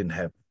that they didn't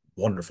have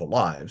wonderful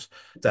lives,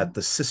 that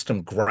the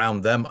system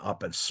ground them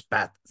up and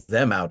spat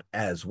them out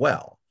as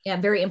well. Yeah,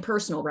 very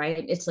impersonal,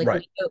 right? It's like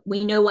right.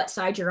 we know what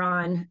side you're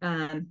on.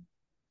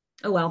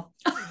 Oh well.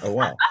 Oh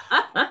well.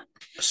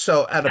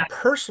 So at a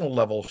personal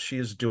level, she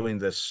is doing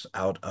this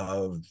out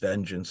of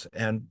vengeance,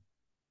 and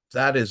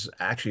that is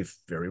actually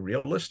very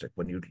realistic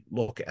when you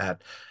look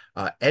at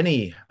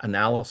any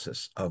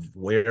analysis of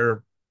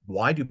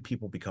why do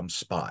people become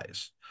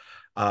spies?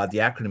 The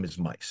acronym is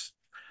MICE: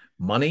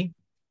 money,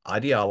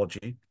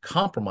 ideology,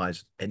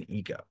 compromise, and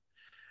ego.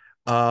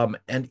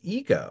 And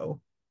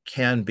ego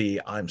can be,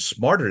 I'm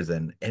smarter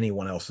than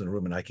anyone else in the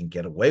room and I can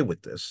get away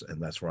with this.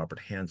 And that's Robert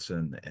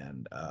Hansen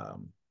and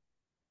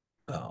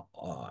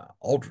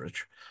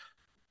Aldrich.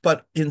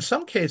 But in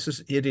some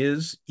cases, it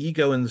is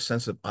ego in the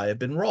sense of I have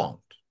been wronged.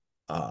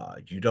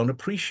 You don't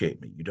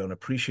appreciate me. You don't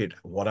appreciate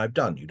what I've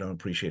done. You don't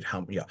appreciate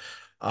how, yeah.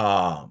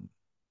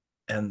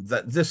 And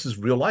that this is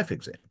real life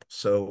example.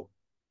 So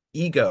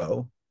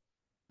ego,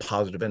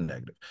 positive and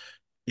negative,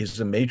 is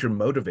a major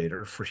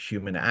motivator for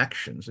human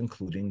actions,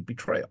 including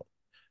betrayal,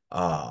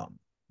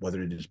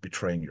 whether it is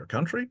betraying your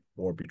country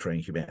or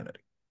betraying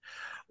humanity.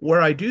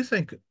 Where I do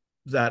think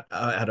that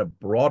at a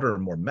broader,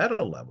 more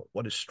meta level,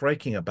 what is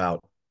striking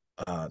about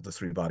the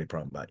three body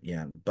problem about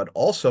Yen, but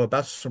also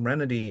about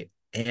Serenity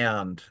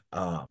and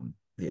the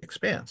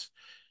Expanse,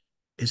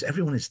 is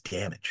everyone is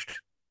damaged,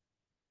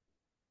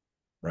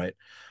 right?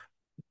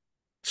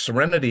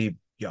 Serenity,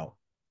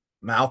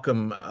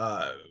 Malcolm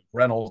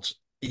Reynolds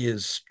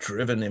is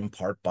driven in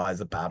part by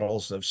the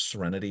battles of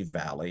Serenity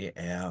Valley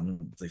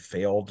and the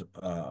failed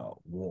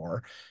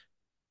war,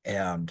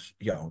 and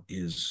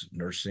is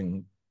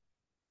nursing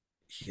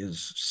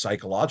his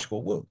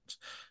psychological wounds.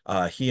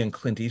 He and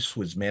Clint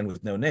Eastwood's Man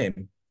with No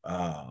Name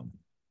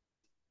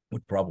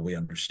would probably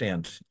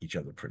understand each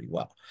other pretty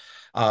well.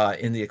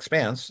 In The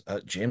Expanse,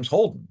 James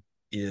Holden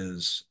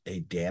is a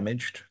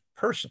damaged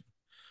person.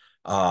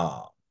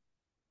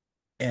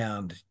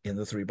 And in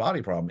the three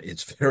body problem,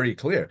 it's very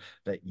clear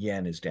that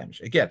Yen is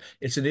damaged. Again,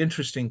 it's an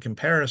interesting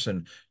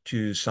comparison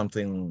to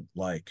something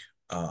like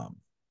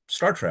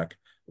Star Trek,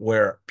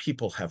 where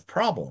people have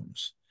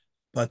problems,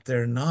 but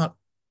they're not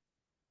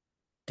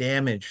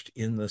damaged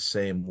in the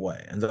same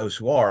way. And those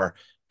who are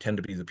tend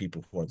to be the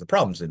people who are the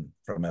problems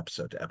from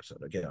episode to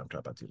episode. Again, I'm talking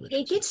about the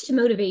original. It gets to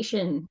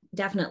motivation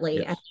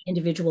definitely at the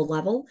individual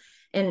level.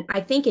 And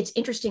I think it's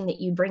interesting that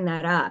you bring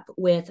that up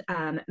with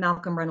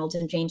Malcolm Reynolds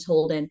and James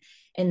Holden.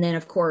 And then,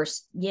 of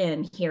course,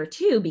 Yin here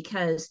too,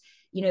 because,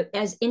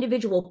 as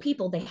individual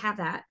people, they have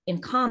that in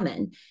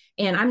common.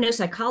 And I'm no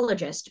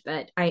psychologist,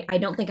 but I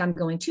don't think I'm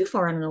going too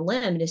far on a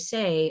limb to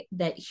say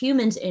that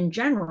humans in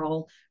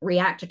general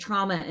react to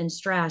trauma and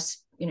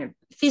stress,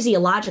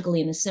 physiologically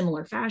in a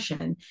similar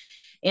fashion.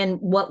 And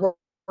what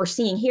we're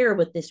seeing here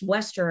with this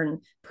Western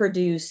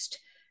produced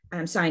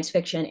science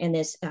fiction and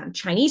this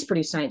Chinese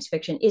produced science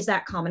fiction is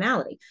that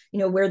commonality,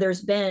 where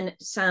there's been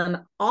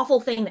some awful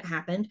thing that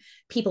happened.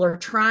 People are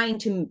trying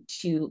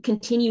to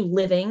continue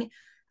living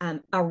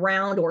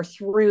around or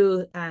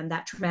through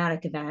that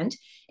traumatic event,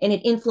 and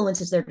it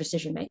influences their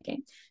decision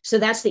making. So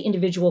that's the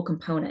individual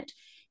component.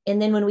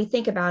 And then when we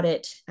think about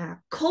it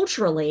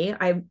culturally,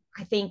 I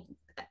think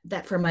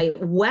that from a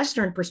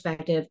Western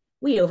perspective,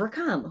 we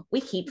overcome, we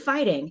keep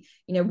fighting,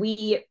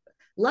 we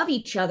love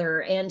each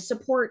other and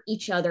support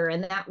each other,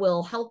 and that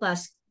will help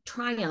us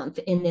triumph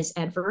in this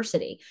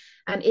adversity.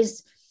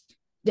 Does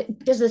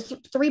the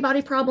three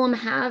body problem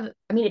have,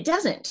 it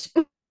doesn't.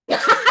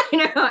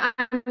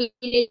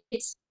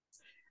 It's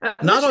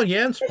not on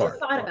Yan's part.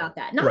 Thought about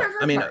that. Not right.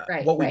 on her part.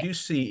 Right. What we do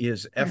see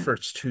is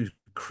efforts to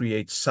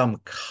create some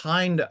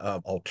kind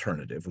of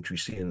alternative, which we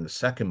see in the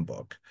second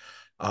book,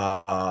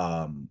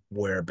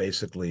 where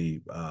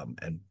basically,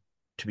 and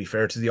to be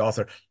fair to the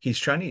author, he's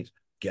Chinese.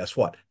 Guess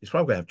what? He's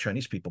probably going to have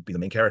Chinese people be the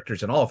main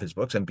characters in all of his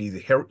books and be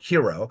the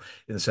hero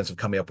in the sense of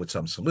coming up with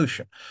some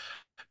solution.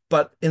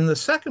 But in the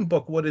second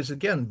book, what is,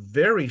 again,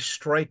 very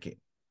striking,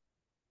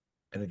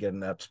 and again,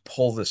 let's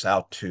pull this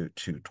out to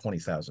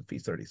 20,000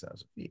 feet,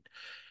 30,000 feet,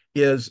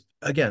 is,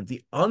 again,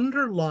 the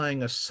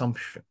underlying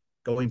assumption,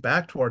 going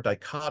back to our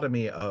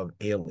dichotomy of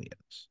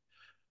aliens.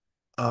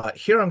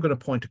 Here I'm going to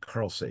point to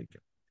Carl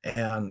Sagan.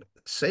 And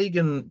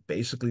Sagan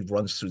basically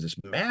runs through this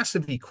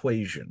massive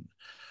equation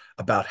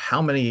about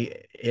how many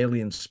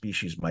alien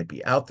species might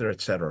be out there,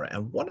 et cetera.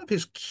 And one of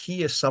his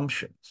key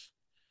assumptions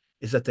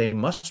is that they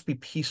must be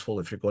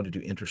peaceful if you're going to do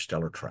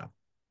interstellar travel.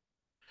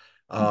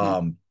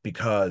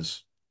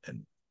 Because,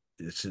 and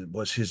this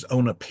was his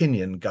own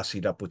opinion,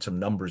 gussied up with some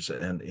numbers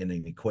and in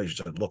an equation,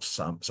 so it looks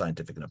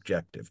scientific and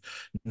objective.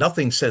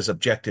 Nothing says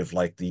objective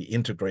like the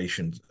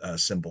integration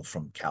symbol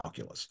from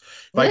calculus.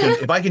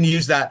 If I can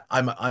use that,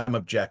 I'm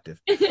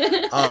objective.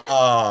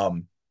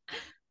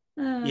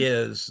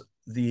 Is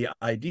the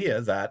idea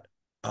that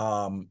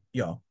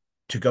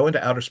to go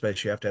into outer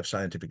space, you have to have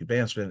scientific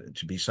advancement.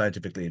 To be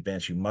scientifically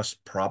advanced, you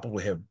must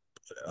probably have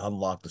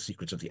unlocked the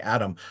secrets of the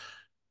atom,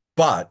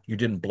 but you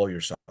didn't blow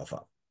yourself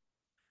up.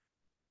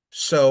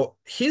 So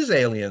his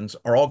aliens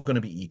are all going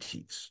to be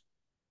ETs,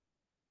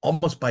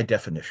 almost by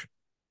definition.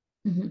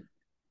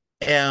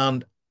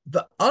 And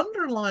the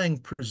underlying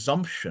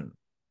presumption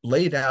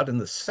laid out in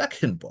the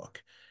second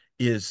book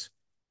is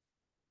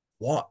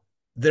what?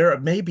 There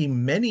may be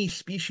many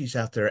species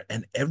out there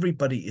and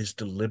everybody is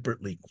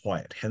deliberately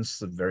quiet, hence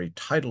the very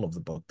title of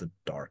the book, The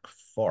Dark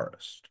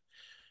Forest.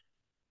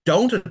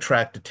 Don't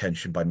attract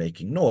attention by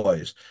making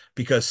noise,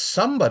 because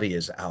somebody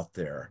is out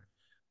there.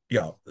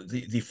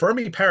 The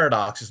Fermi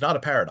paradox is not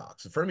a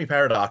paradox. The Fermi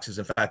paradox is,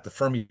 in fact, the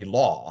Fermi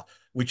law,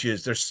 which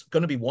is there's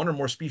going to be one or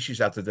more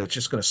species out there that's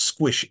just going to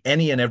squish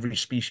any and every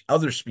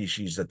other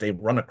species that they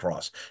run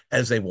across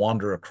as they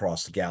wander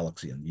across the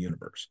galaxy and the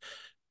universe.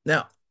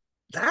 Now,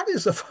 that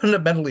is a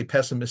fundamentally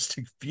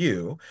pessimistic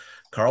view.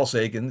 Carl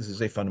Sagan's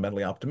is a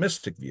fundamentally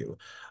optimistic view.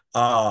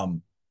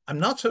 I'm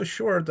not so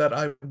sure that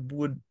I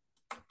would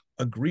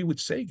agree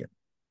with Sagan,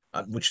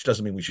 which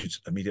doesn't mean we should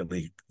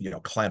immediately,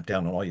 clamp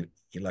down on all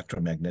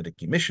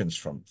electromagnetic emissions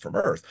from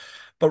Earth,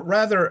 but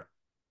rather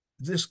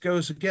this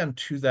goes again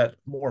to that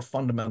more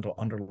fundamental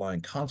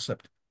underlying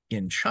concept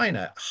in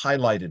China,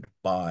 highlighted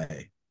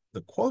by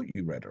the quote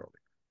you read earlier,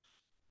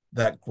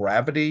 that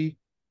gravity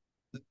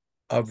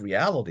of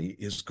reality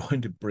is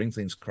going to bring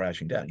things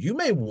crashing down. You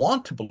may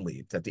want to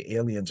believe that the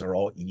aliens are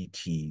all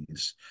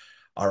ETs,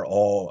 are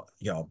all,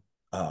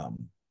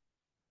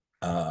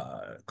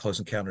 close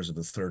encounters of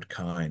the third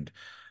kind,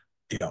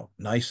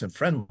 nice and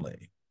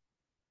friendly.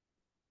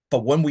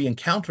 But when we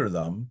encounter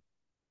them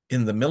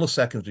in the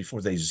milliseconds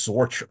before they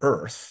zorch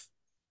Earth,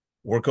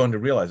 we're going to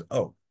realize,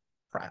 oh,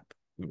 crap,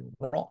 we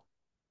were wrong.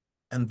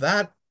 And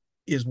that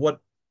is what,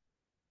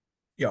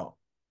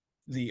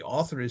 the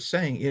author is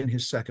saying in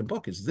his second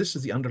book, is this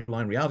is the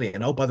underlying reality.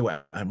 And oh, by the way,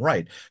 I'm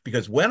right,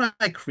 because when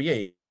I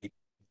create,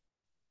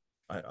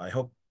 I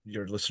hope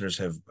your listeners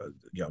have,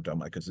 done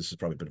my, because this is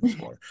probably a bit of a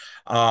spoiler.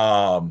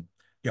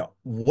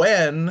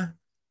 When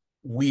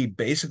we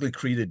basically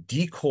create a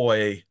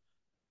decoy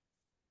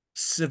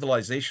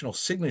civilizational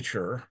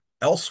signature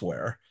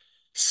elsewhere,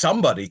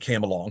 somebody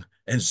came along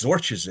and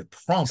zorches it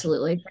promptly.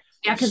 Absolutely.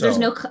 Yeah, because there's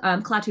no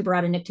Klaatu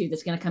Barada Nikto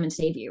that's going to come and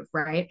save you,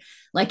 right?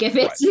 Like if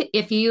it's right.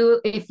 if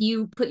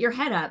you put your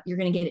head up, you're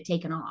going to get it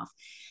taken off.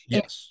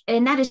 Yes,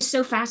 and that is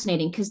so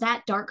fascinating, because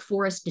that dark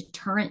forest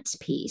deterrence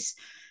piece.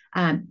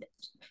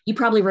 You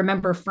probably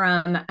remember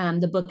from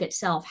the book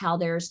itself how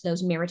there's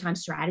those maritime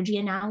strategy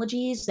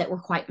analogies that were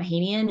quite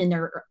Mahanian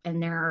in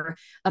their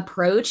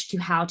approach to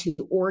how to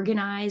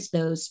organize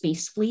those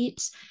space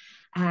fleets.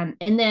 And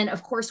then,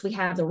 of course, we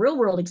have the real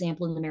world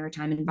example in the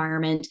maritime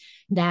environment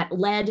that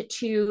led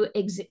to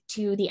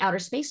the outer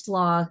space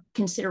law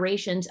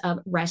considerations of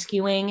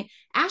rescuing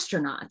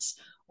astronauts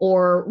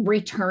or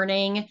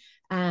returning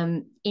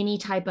any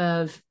type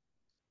of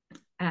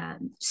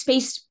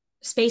space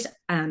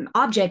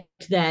object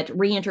that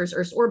re-enters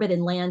Earth's orbit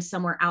and lands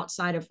somewhere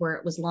outside of where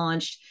it was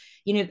launched.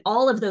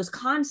 All of those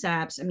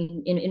concepts, I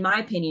mean, in my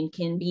opinion,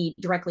 can be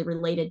directly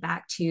related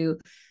back to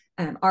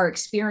our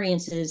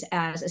experiences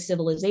as a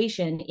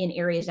civilization in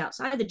areas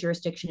outside the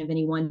jurisdiction of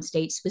any one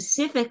state,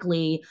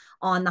 specifically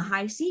on the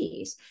high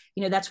seas.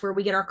 That's where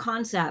we get our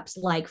concepts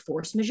like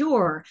force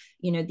majeure,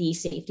 the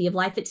safety of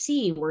life at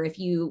sea, where if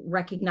you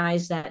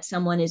recognize that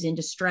someone is in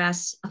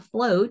distress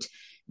afloat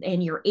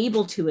and you're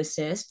able to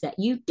assist, that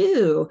you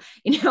do.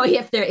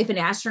 If an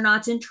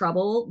astronaut's in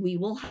trouble, we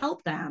will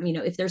help them.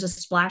 If there's a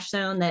splash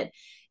zone that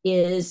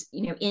is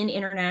in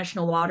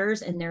international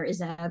waters and there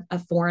is a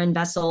foreign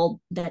vessel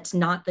that's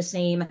not the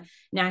same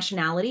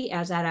nationality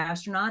as that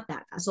astronaut,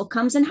 that vessel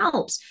comes and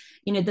helps.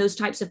 Those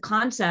types of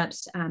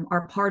concepts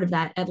are part of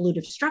that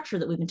evolutive structure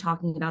that we've been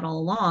talking about all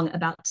along,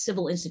 about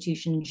civil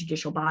institution and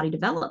judicial body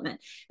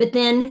development. But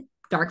then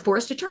dark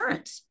forest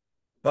deterrence.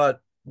 But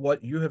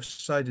what you have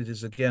cited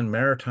is, again,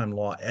 maritime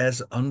law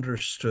as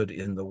understood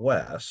in the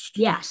West.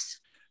 Yes.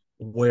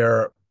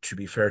 Where, to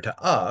be fair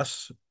to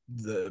us,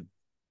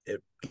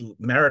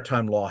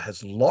 maritime law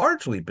has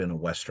largely been a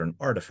Western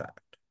artifact.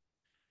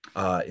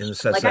 In the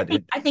sense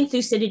that I think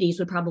Thucydides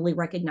would probably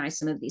recognize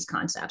some of these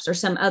concepts, or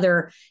some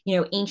other,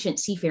 ancient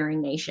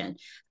seafaring nation.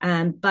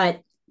 But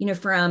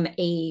from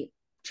a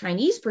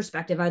Chinese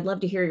perspective, I'd love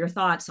to hear your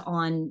thoughts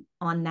on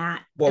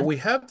that. Well, we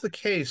have the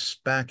case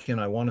back in,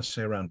 I want to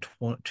say, around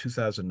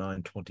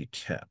 2009,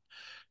 2010.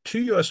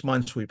 Two U.S.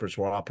 minesweepers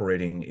were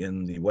operating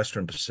in the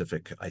Western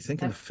Pacific, I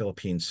think in the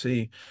Philippine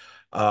Sea.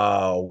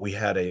 We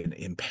had an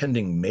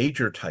impending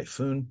major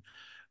typhoon,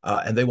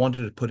 and they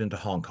wanted to put into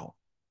Hong Kong.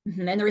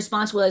 Mm-hmm. And the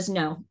response was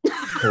no.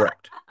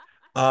 Correct.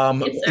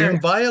 In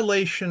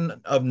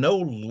violation of no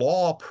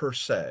law per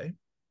se.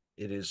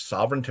 It is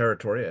sovereign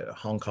territory.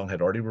 Hong Kong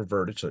had already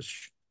reverted, so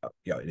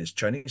it is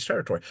Chinese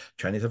territory.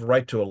 Chinese have a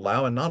right to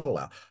allow and not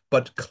allow,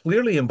 but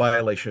clearly in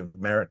violation of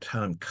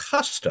maritime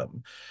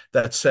custom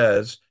that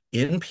says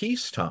in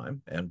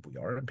peacetime, and we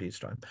are in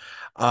peacetime,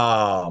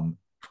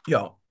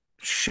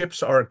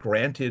 ships are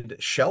granted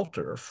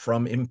shelter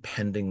from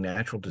impending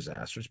natural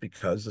disasters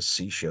because the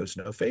sea shows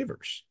no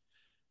favors.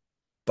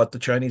 But the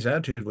Chinese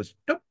attitude was,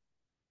 nope.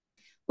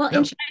 Well,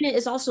 and China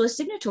is also a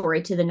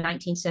signatory to the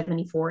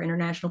 1974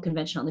 International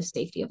Convention on the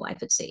Safety of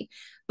Life at Sea.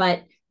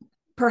 But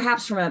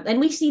perhaps and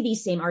we see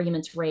these same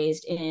arguments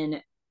raised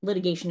in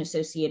litigation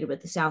associated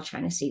with the South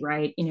China Sea,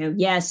 right?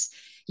 Yes,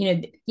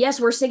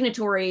 we're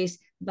signatories,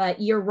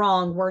 but you're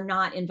wrong. We're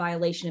not in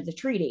violation of the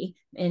treaty.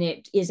 And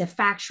it is a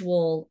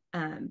factual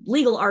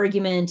legal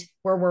argument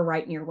where we're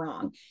right and you're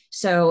wrong.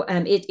 So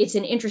it's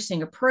an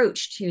interesting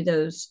approach to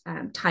those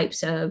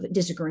types of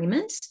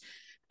disagreements.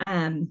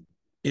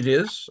 It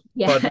is,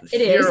 yeah, but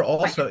here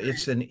also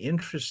it's an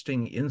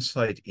interesting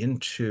insight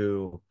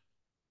into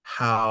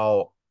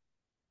how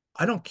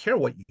I don't care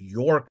what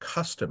your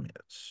custom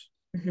is.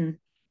 Mm-hmm.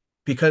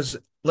 Because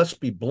let's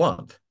be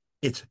blunt,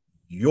 it's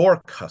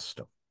your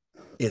custom.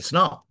 It's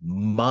not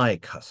my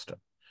custom.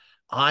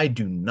 I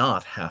do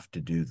not have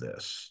to do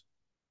this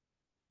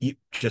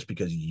just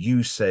because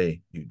you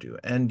say you do.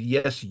 And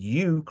yes,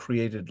 you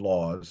created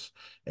laws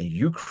and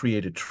you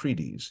created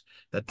treaties.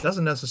 That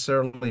doesn't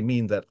necessarily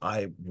mean that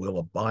I will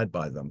abide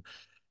by them.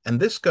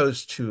 And this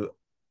goes to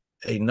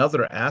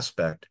another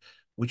aspect,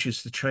 which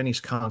is the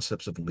Chinese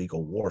concepts of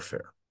legal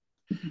warfare.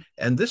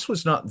 And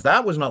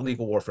that was not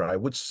legal warfare. I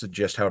would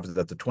suggest, however,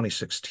 that the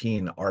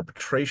 2016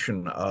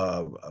 arbitration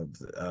of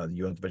the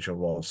UN Convention of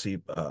Law of Sea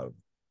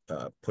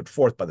put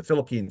forth by the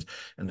Philippines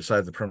and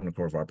decided the Permanent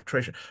Court of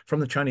Arbitration. From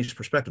the Chinese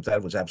perspective,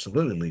 that was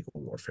absolutely legal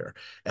warfare.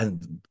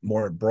 And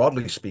more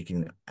broadly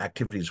speaking,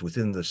 activities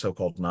within the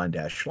so-called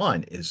 9-dash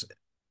line is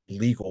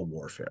legal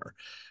warfare.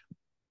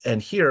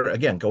 And here,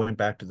 again, going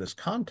back to this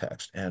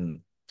context and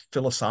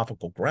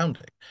philosophical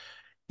grounding,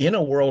 in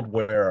a world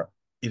where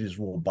it is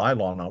ruled by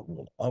law, not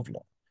ruled of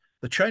law,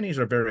 the Chinese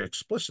are very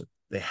explicit.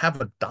 They have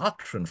a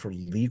doctrine for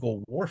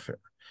legal warfare.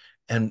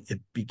 And it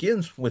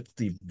begins with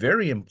the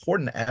very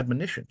important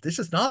admonition. This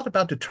is not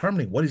about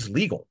determining what is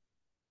legal.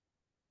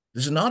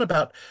 This is not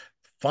about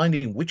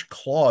finding which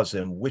clause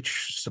and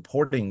which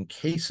supporting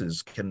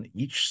cases can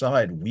each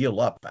side wheel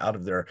up out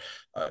of their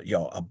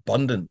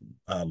abundant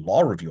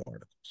law review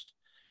articles.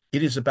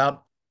 It is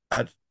about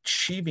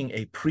achieving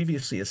a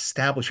previously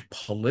established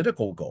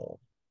political goal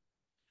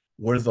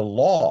where the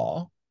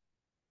law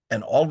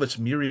and all of its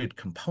myriad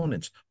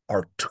components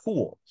are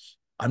tools.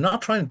 I'm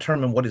not trying to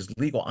determine what is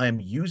legal. I am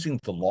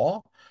using the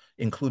law,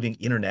 including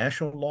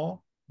international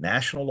law,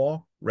 national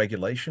law,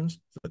 regulations,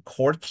 the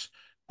courts,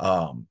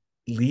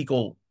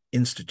 legal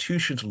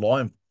institutions, law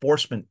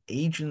enforcement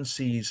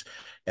agencies,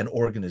 and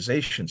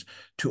organizations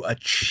to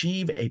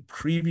achieve a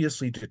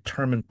previously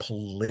determined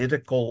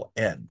political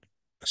end,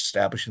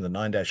 establishing the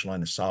 9-dash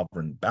line of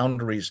sovereign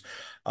boundaries,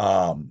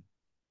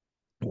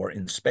 or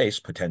in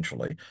space,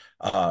 potentially,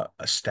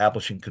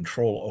 establishing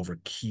control over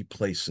key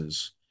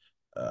places,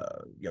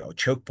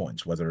 choke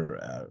points,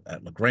 whether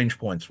at Lagrange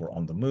points or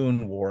on the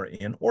moon or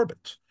in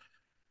orbit.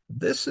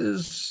 This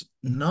is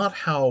not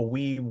how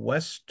we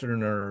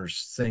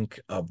Westerners think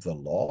of the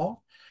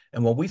law.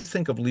 And when we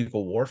think of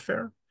legal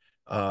warfare,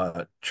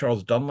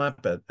 Charles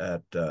Dunlap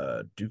at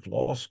Duke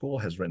Law School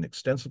has written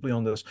extensively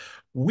on this.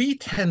 We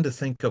tend to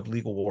think of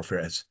legal warfare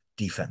as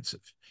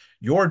defensive.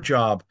 Your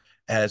job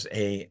as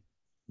a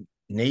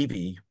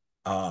Navy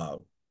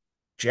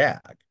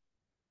JAG,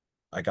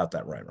 I got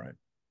that right?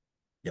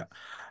 Yeah,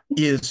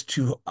 is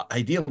to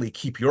ideally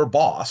keep your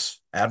boss,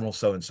 Admiral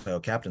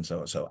so-and-so, Captain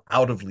so-and-so,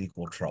 out of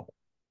legal trouble.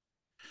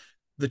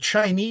 The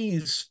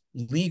Chinese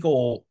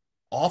legal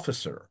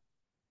officer,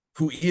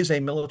 who is a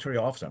military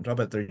officer, I'm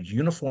talking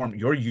about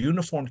your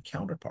uniformed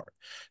counterpart.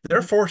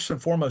 Their first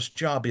and foremost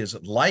job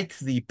is, like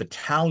the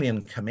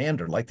battalion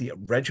commander, like the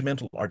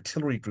regimental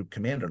artillery group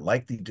commander,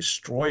 like the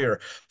destroyer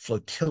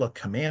flotilla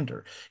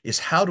commander, is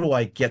how do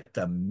I get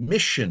the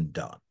mission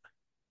done,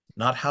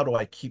 not how do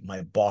I keep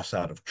my boss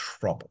out of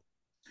trouble.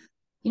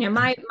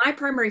 My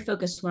primary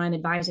focus when I'm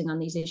advising on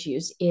these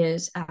issues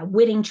is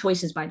winning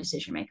choices by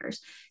decision makers.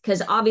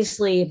 Because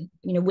obviously,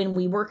 when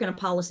we work in a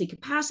policy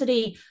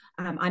capacity,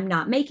 I'm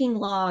not making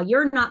law,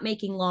 you're not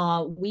making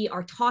law. We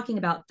are talking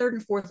about third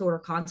and fourth order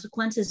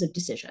consequences of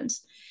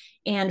decisions.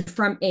 And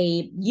from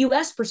a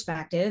US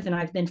perspective, and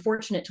I've been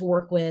fortunate to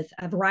work with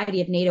a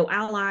variety of NATO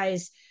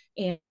allies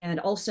and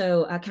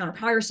also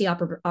counter-piracy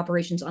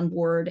operations on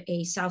board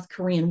a South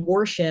Korean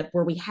warship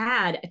where we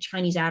had a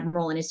Chinese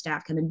admiral and his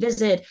staff come and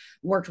visit,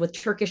 worked with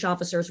Turkish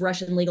officers,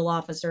 Russian legal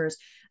officers.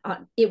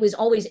 It was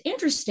always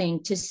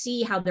interesting to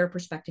see how their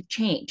perspective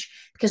changed,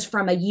 because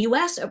from a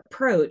US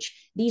approach,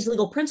 these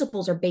legal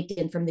principles are baked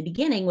in from the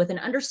beginning with an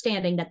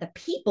understanding that the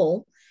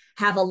people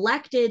have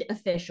elected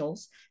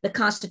officials. The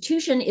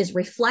Constitution is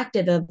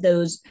reflective of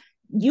those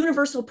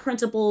universal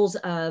principles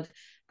of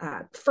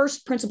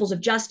first principles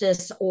of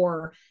justice,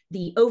 or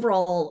the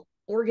overall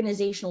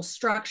organizational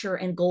structure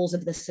and goals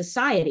of the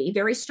society.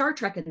 Very Star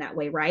Trek in that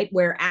way, right?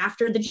 Where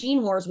after the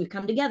gene wars, we've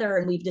come together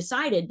and we've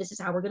decided this is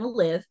how we're going to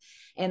live,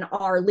 and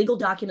our legal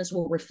documents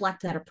will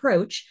reflect that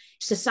approach.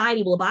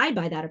 Society will abide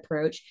by that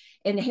approach.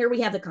 And here we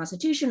have the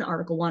Constitution,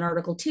 Article 1,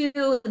 Article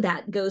 2,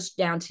 that goes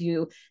down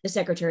to the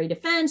Secretary of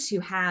Defense,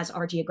 who has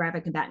our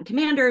geographic combatant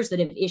commanders that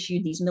have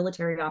issued these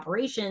military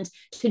operations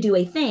to do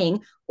a thing,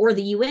 or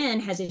the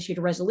UN has issued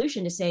a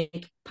resolution to say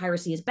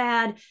piracy is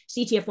bad.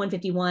 CTF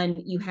 151,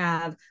 you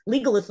have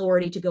legal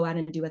authority to go out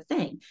and do a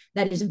thing.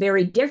 That is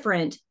very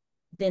different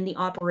than the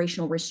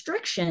operational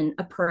restriction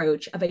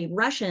approach of a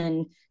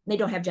Russian. They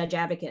don't have judge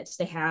advocates.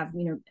 They have,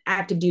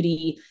 active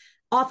duty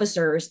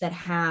officers that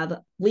have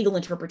legal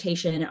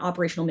interpretation and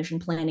operational mission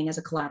planning as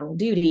a collateral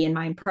duty. And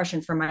my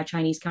impression from my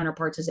Chinese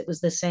counterparts is it was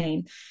the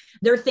same.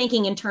 They're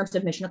thinking in terms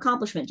of mission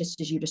accomplishment,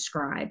 just as you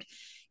described.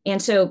 And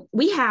so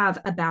we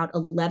have about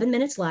 11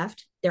 minutes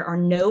left. There are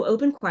no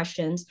open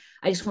questions.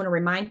 I just want to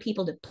remind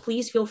people to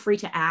please feel free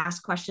to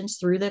ask questions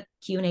through the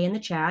Q&A in the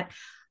chat.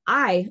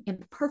 I am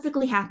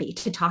perfectly happy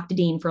to talk to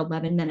Dean for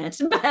 11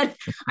 minutes, but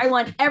I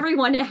want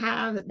everyone to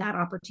have that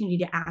opportunity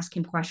to ask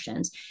him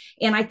questions.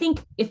 And I think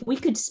if we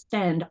could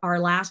spend our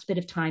last bit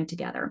of time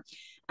together,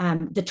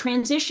 the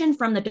transition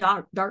from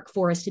the dark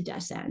forest to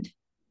Death's End,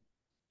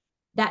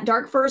 that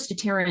dark forest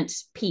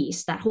deterrence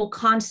piece, that whole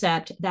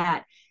concept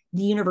that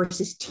the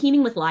universe is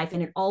teeming with life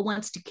and it all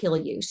wants to kill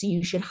you, so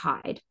you should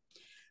hide,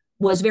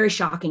 was very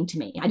shocking to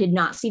me. I did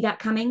not see that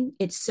coming.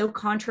 It's so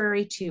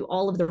contrary to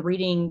all of the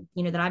reading,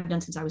 that I've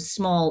done since I was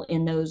small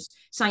in those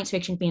science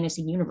fiction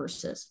fantasy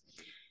universes.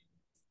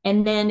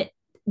 And then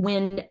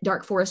when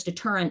Dark Forest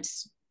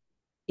Deterrence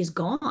is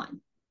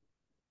gone,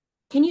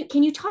 can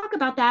you talk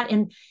about that,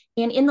 and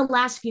in the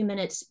last few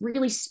minutes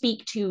really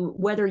speak to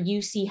whether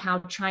you see how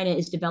China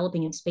is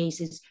developing in space,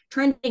 is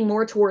trending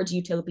more towards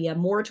utopia,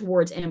 more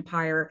towards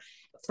empire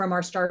from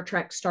our Star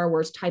Trek, Star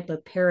Wars type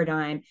of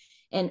paradigm,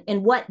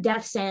 and what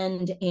Death's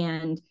End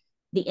and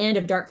the end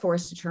of Dark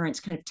Forest Deterrence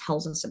kind of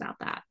tells us about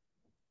that.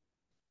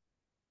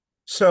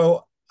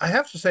 So I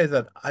have to say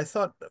that I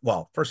thought,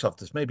 well, first off,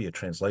 this may be a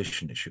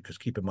translation issue because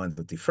keep in mind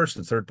that the first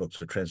and third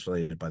books are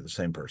translated by the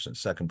same person.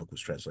 Second book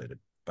was translated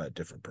by a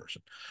different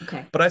person.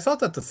 Okay. But I thought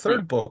that the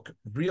third book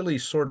really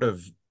sort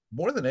of,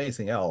 more than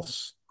anything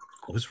else,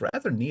 was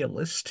rather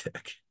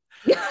nihilistic.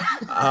 Good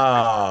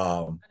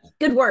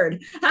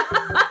word.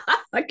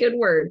 A good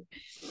word.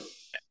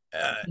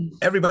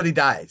 Everybody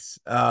dies.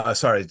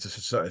 Sorry,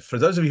 for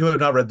those of you who have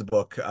not read the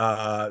books,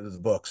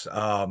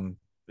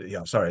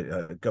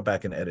 sorry, go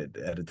back and edit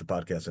the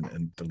podcast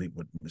and delete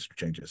what Mr.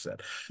 Cheng just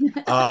said.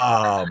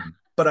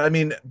 But I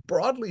mean,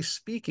 broadly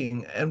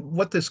speaking, and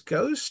what this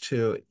goes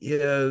to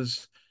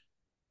is,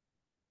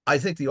 I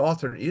think the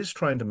author is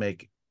trying to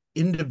make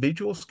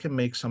individuals can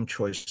make some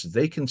choices.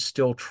 They can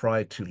still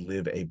try to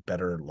live a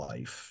better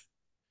life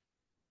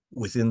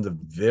within the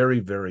very,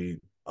 very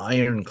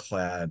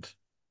ironclad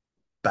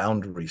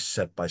boundaries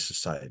set by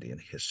society and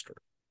history.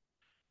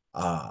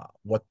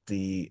 What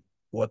the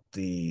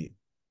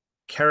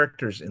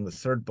characters in the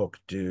third book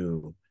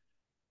do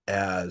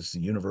as the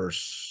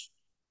universe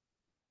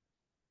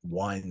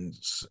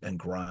winds and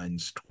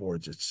grinds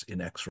towards its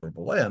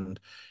inexorable end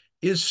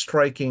is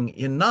striking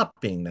in not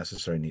being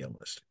necessarily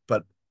nihilistic,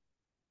 but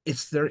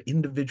it's their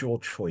individual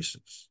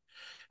choices.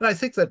 And I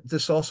think that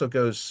this also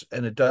goes,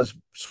 and it does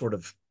sort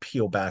of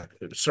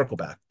circle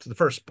back to the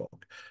first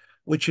book,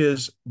 which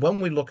is when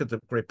we look at the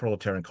Great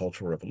Proletarian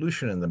Cultural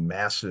Revolution and the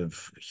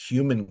massive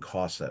human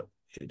cost that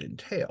it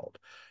entailed,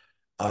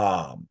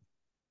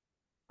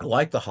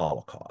 like the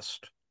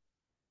Holocaust,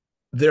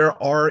 there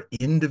are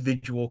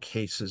individual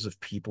cases of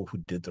people who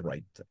did the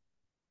right thing.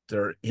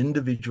 There are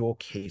individual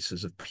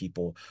cases of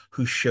people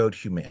who showed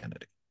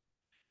humanity.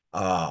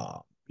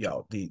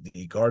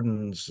 The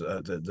gardens,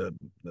 the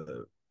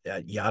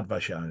Yad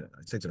Vashem,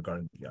 I think they're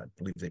garden. I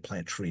believe they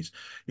plant trees.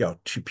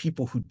 To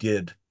people who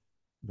did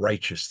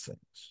righteous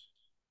things,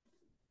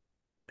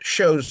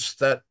 shows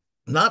that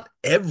not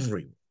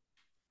everyone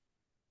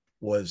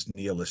was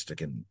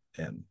nihilistic and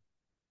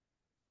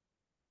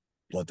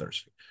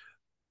bloodthirsty,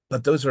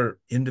 but those are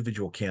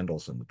individual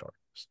candles in the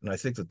darkness. And I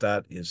think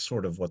that is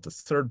sort of what the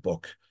third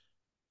book,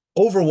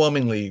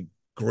 overwhelmingly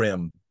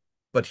grim,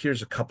 but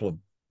here's a couple of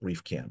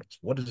brief candles.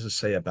 What does it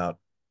say about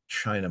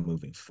China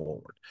moving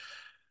forward?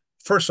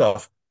 First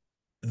off,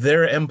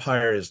 their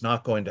empire is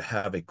not going to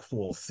have a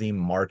cool theme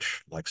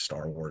march like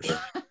Star Wars.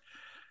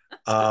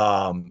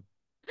 And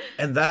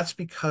that's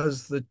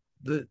because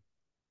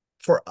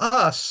for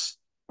us,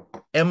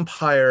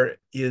 empire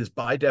is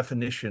by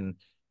definition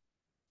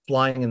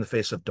flying in the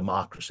face of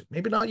democracy.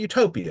 Maybe not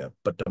utopia,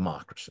 but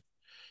democracy.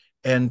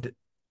 And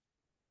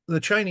the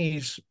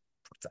Chinese,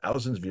 for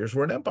thousands of years,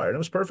 were an empire, and it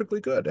was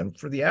perfectly good. And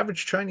for the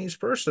average Chinese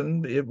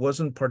person, it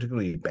wasn't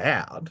particularly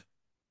bad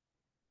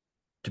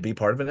to be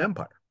part of an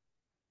empire.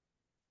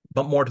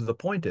 But more to the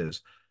point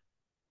is,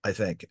 I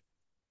think,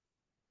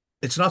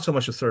 it's not so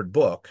much a third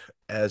book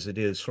as it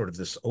is sort of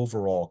this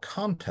overall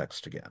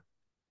context again.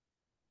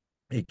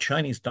 A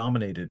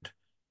Chinese-dominated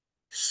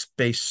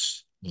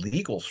space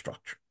legal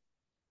structure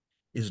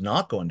is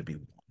not going to be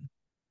one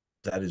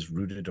that is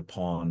rooted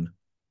upon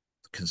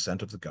the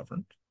consent of the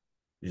governed.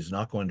 It is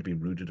not going to be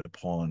rooted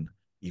upon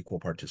equal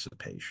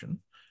participation.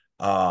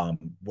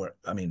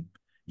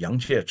 Yang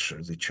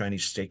Jiechi, the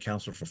Chinese State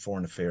Council for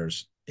Foreign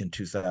Affairs in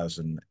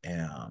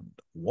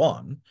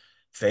 2001,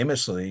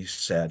 famously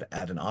said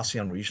at an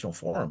ASEAN Regional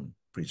Forum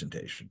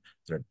presentation,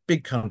 there are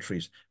big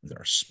countries and there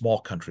are small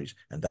countries,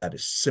 and that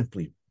is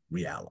simply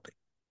reality.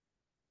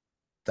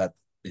 That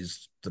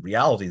is the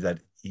reality that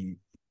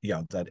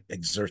that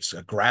exerts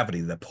a gravity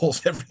that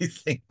pulls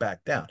everything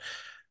back down.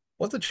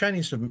 What the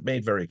Chinese have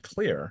made very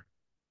clear,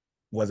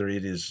 whether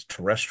it is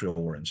terrestrial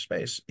or in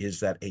space, is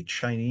that a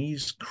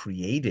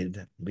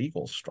Chinese-created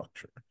legal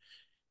structure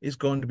is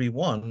going to be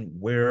one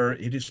where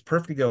it is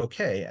perfectly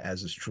okay,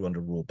 as is true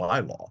under rule by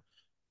law,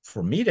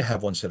 for me to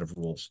have one set of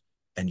rules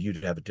and you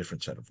to have a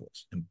different set of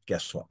rules. And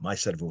guess what? My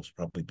set of rules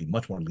will probably be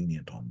much more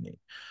lenient on me.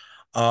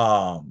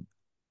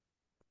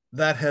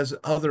 that has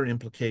other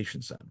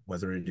implications then,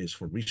 whether it is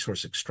for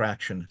resource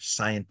extraction,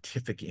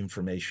 scientific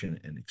information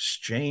and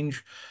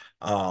exchange,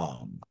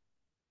 um,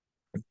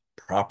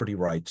 property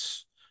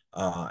rights.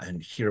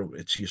 And here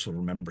it's useful to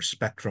remember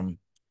spectrum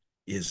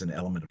is an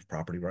element of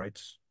property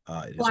rights.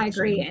 It is Well, I also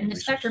agree. limited And the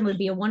spectrum would resources.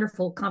 be a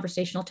wonderful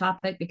conversational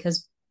topic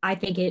because I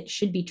think it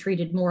should be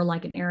treated more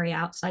like an area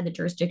outside the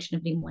jurisdiction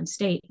of any one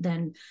state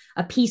than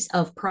a piece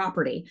of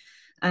property.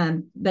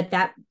 But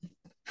that,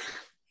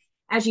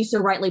 as you so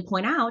rightly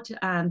point out,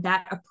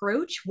 that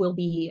approach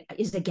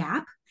is a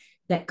gap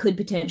that could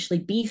potentially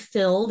be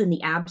filled in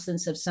the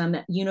absence of some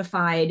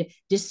unified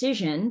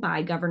decision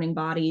by governing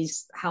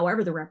bodies,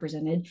 however they're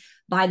represented,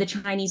 by the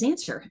Chinese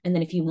answer. And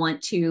then if you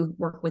want to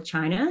work with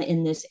China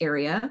in this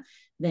area,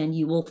 then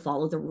you will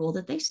follow the rule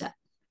that they set.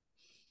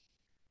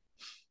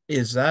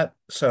 Is that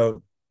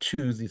so?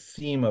 To the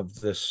theme of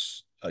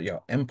this,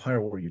 empire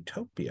or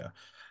utopia,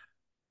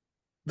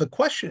 the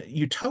question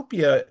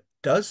utopia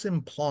does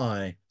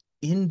imply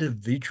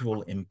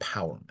individual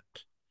empowerment.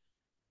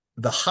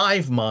 The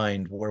hive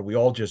mind, where we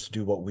all just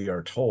do what we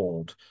are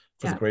told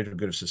for the Yeah. greater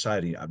good of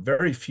society,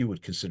 very few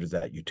would consider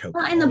that Well,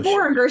 utopia. and the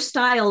Borg are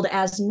styled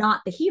as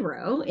not the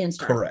hero in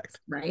Star Trek, Correct.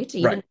 right? Right.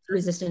 Even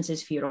resistance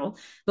is futile.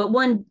 But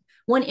one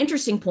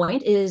interesting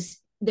point is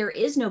there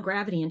is no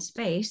gravity in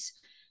space.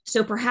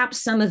 So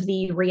perhaps some of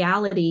the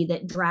reality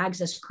that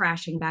drags us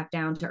crashing back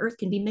down to Earth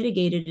can be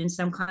mitigated in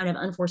some kind of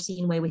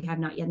unforeseen way we have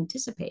not yet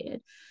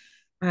anticipated.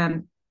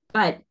 Um,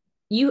 but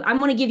I'm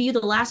going to give you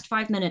the last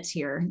 5 minutes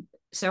here.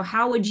 So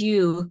how would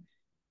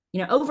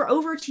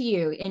over to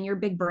you in your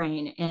big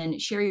brain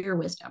and share your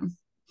wisdom?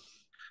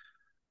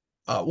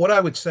 What I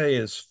would say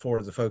is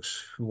for the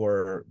folks who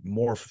are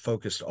more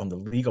focused on the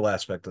legal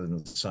aspect than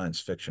the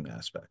science fiction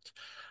aspect,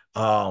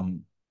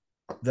 um,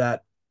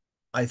 that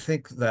I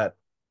think that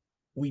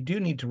we do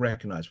need to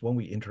recognize when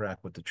we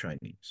interact with the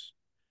Chinese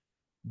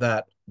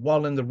that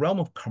while in the realm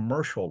of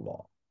commercial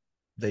law,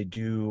 they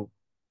do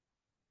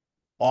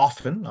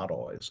often, not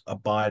always,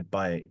 abide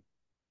by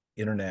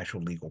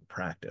international legal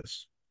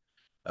practice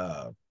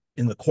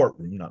in the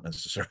courtroom, not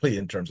necessarily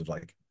in terms of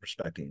like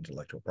respecting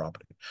intellectual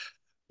property.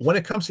 When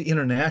it comes to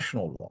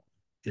international law,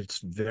 it's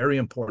very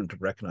important to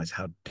recognize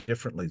how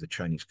differently the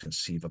Chinese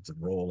conceive of the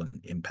role and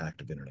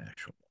impact of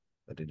international law.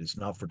 That it is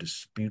not for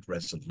dispute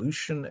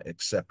resolution,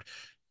 except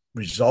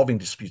resolving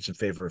disputes in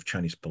favor of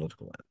Chinese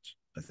political ends.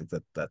 I think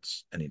that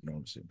that's an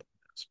enormously important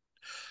aspect.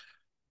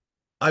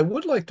 I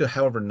would like to,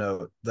 however,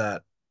 note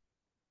that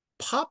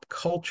pop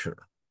culture,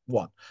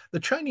 one, the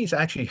Chinese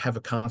actually have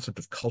a concept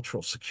of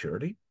cultural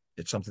security.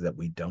 It's something that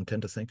we don't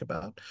tend to think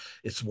about.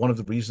 It's one of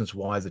the reasons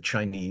why the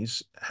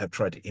Chinese have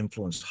tried to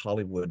influence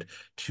Hollywood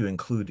to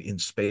include in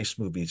space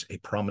movies a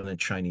prominent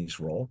Chinese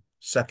role,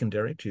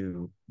 secondary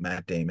to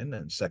Matt Damon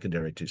and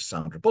secondary to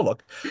Sandra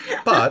Bullock.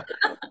 But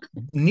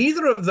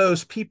neither of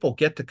those people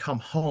get to come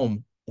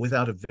home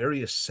without a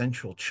very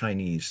essential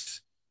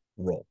Chinese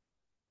role.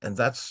 And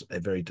that's a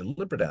very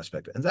deliberate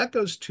aspect. And that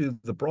goes to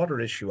the broader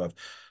issue of,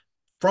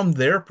 from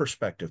their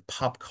perspective,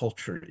 pop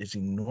culture is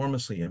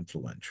enormously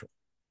influential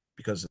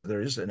because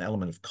there is an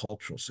element of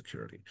cultural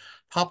security.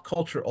 Pop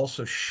culture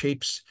also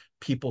shapes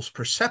people's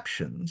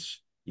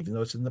perceptions, even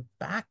though it's in the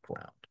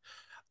background,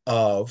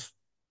 of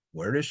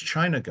where is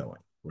China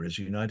going? Where is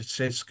the United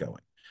States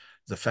going?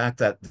 The fact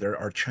that there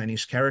are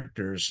Chinese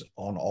characters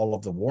on all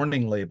of the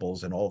warning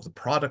labels and all of the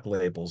product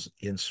labels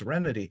in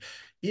Serenity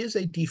is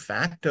a de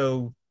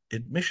facto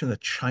admission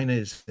that China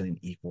is in an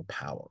equal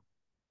power.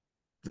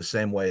 The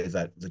same way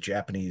that the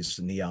Japanese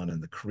neon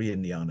and the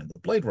Korean neon in the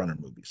Blade Runner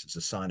movies is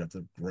a sign of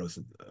the growth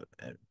of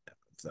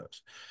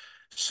those.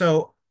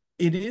 So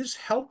it is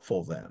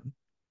helpful then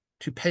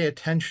to pay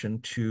attention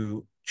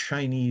to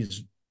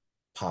Chinese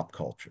pop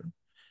culture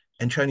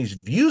and Chinese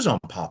views on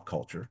pop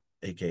culture,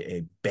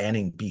 aka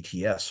banning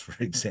BTS,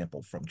 for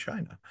example, from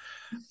China,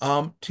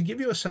 to give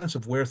you a sense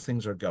of where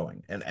things are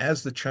going. And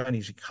as the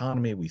Chinese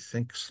economy, we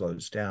think,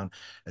 slows down,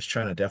 as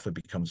China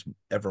definitely becomes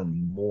ever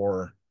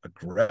more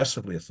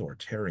aggressively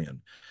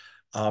authoritarian,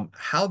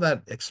 how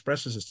that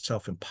expresses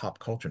itself in pop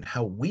culture and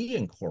how we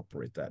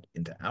incorporate that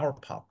into our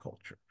pop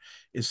culture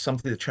is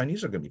something the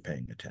Chinese are going to be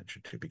paying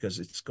attention to because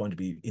it's going to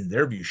be, in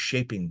their view,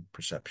 shaping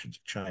perceptions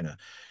of China.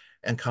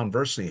 And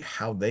conversely,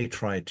 how they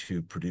try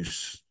to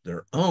produce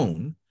their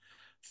own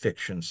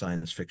fiction,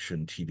 science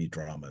fiction, TV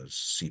dramas,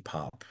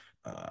 C-pop,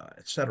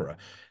 etc.,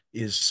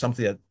 is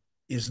something that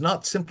is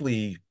not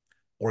simply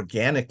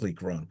organically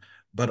grown,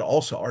 but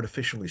also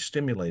artificially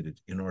stimulated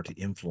in order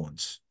to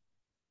influence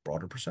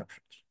broader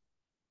perceptions.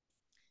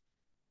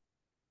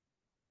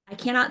 I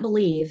cannot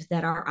believe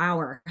that our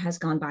hour has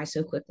gone by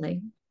so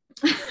quickly.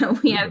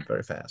 we Ooh, have went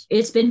very fast.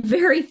 It's been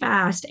very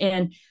fast,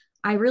 and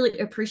I really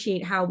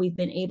appreciate how we've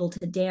been able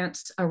to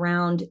dance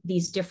around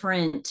these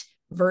different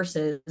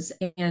verses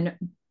and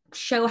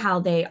show how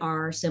they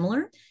are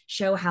similar,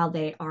 show how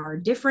they are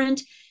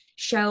different,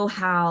 show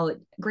how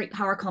great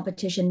power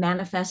competition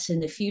manifests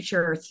in the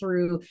future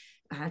through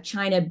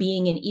China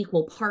being an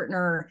equal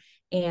partner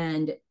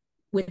and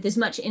with as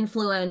much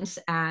influence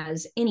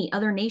as any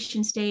other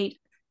nation state,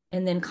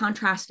 and then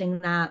contrasting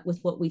that with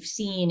what we've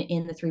seen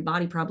in the Three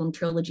Body Problem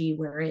trilogy,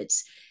 where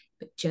it's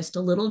just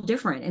a little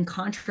different and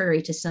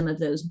contrary to some of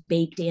those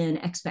baked in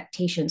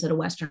expectations that a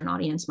Western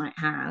audience might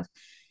have.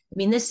 I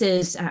mean, this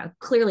is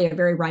clearly a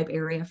very ripe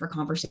area for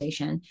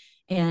conversation.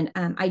 And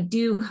I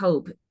do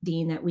hope,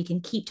 Dean, that we can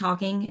keep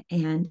talking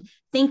and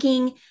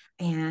thinking.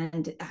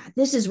 And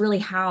this is really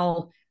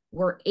how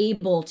we're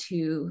able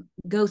to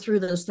go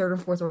through those third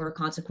and fourth order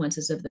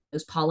consequences of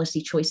those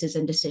policy choices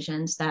and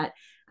decisions that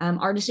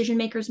our decision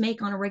makers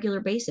make on a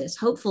regular basis.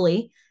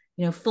 Hopefully,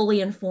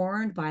 fully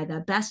informed by the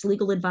best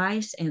legal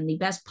advice and the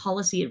best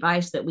policy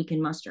advice that we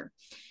can muster.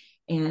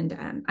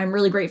 And I'm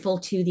really grateful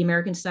to the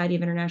American Society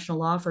of International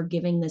Law for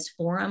giving this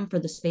forum for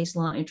the Space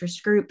Law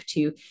Interest Group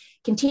to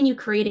continue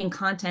creating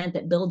content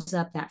that builds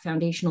up that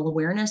foundational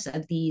awareness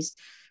of these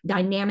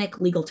dynamic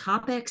legal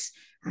topics.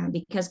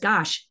 Because,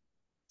 gosh,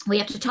 we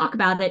have to talk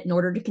about it in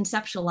order to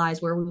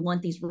conceptualize where we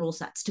want these rule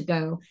sets to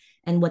go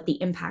and what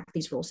the impact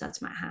these rule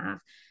sets might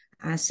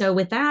have. So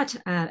with that,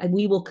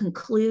 we will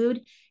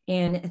conclude.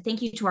 And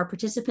thank you to our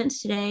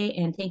participants today.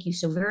 And thank you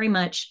so very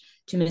much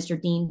to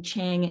Mr. Dean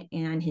Cheng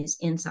and his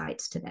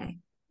insights today.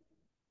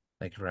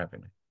 Thank you for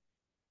having me.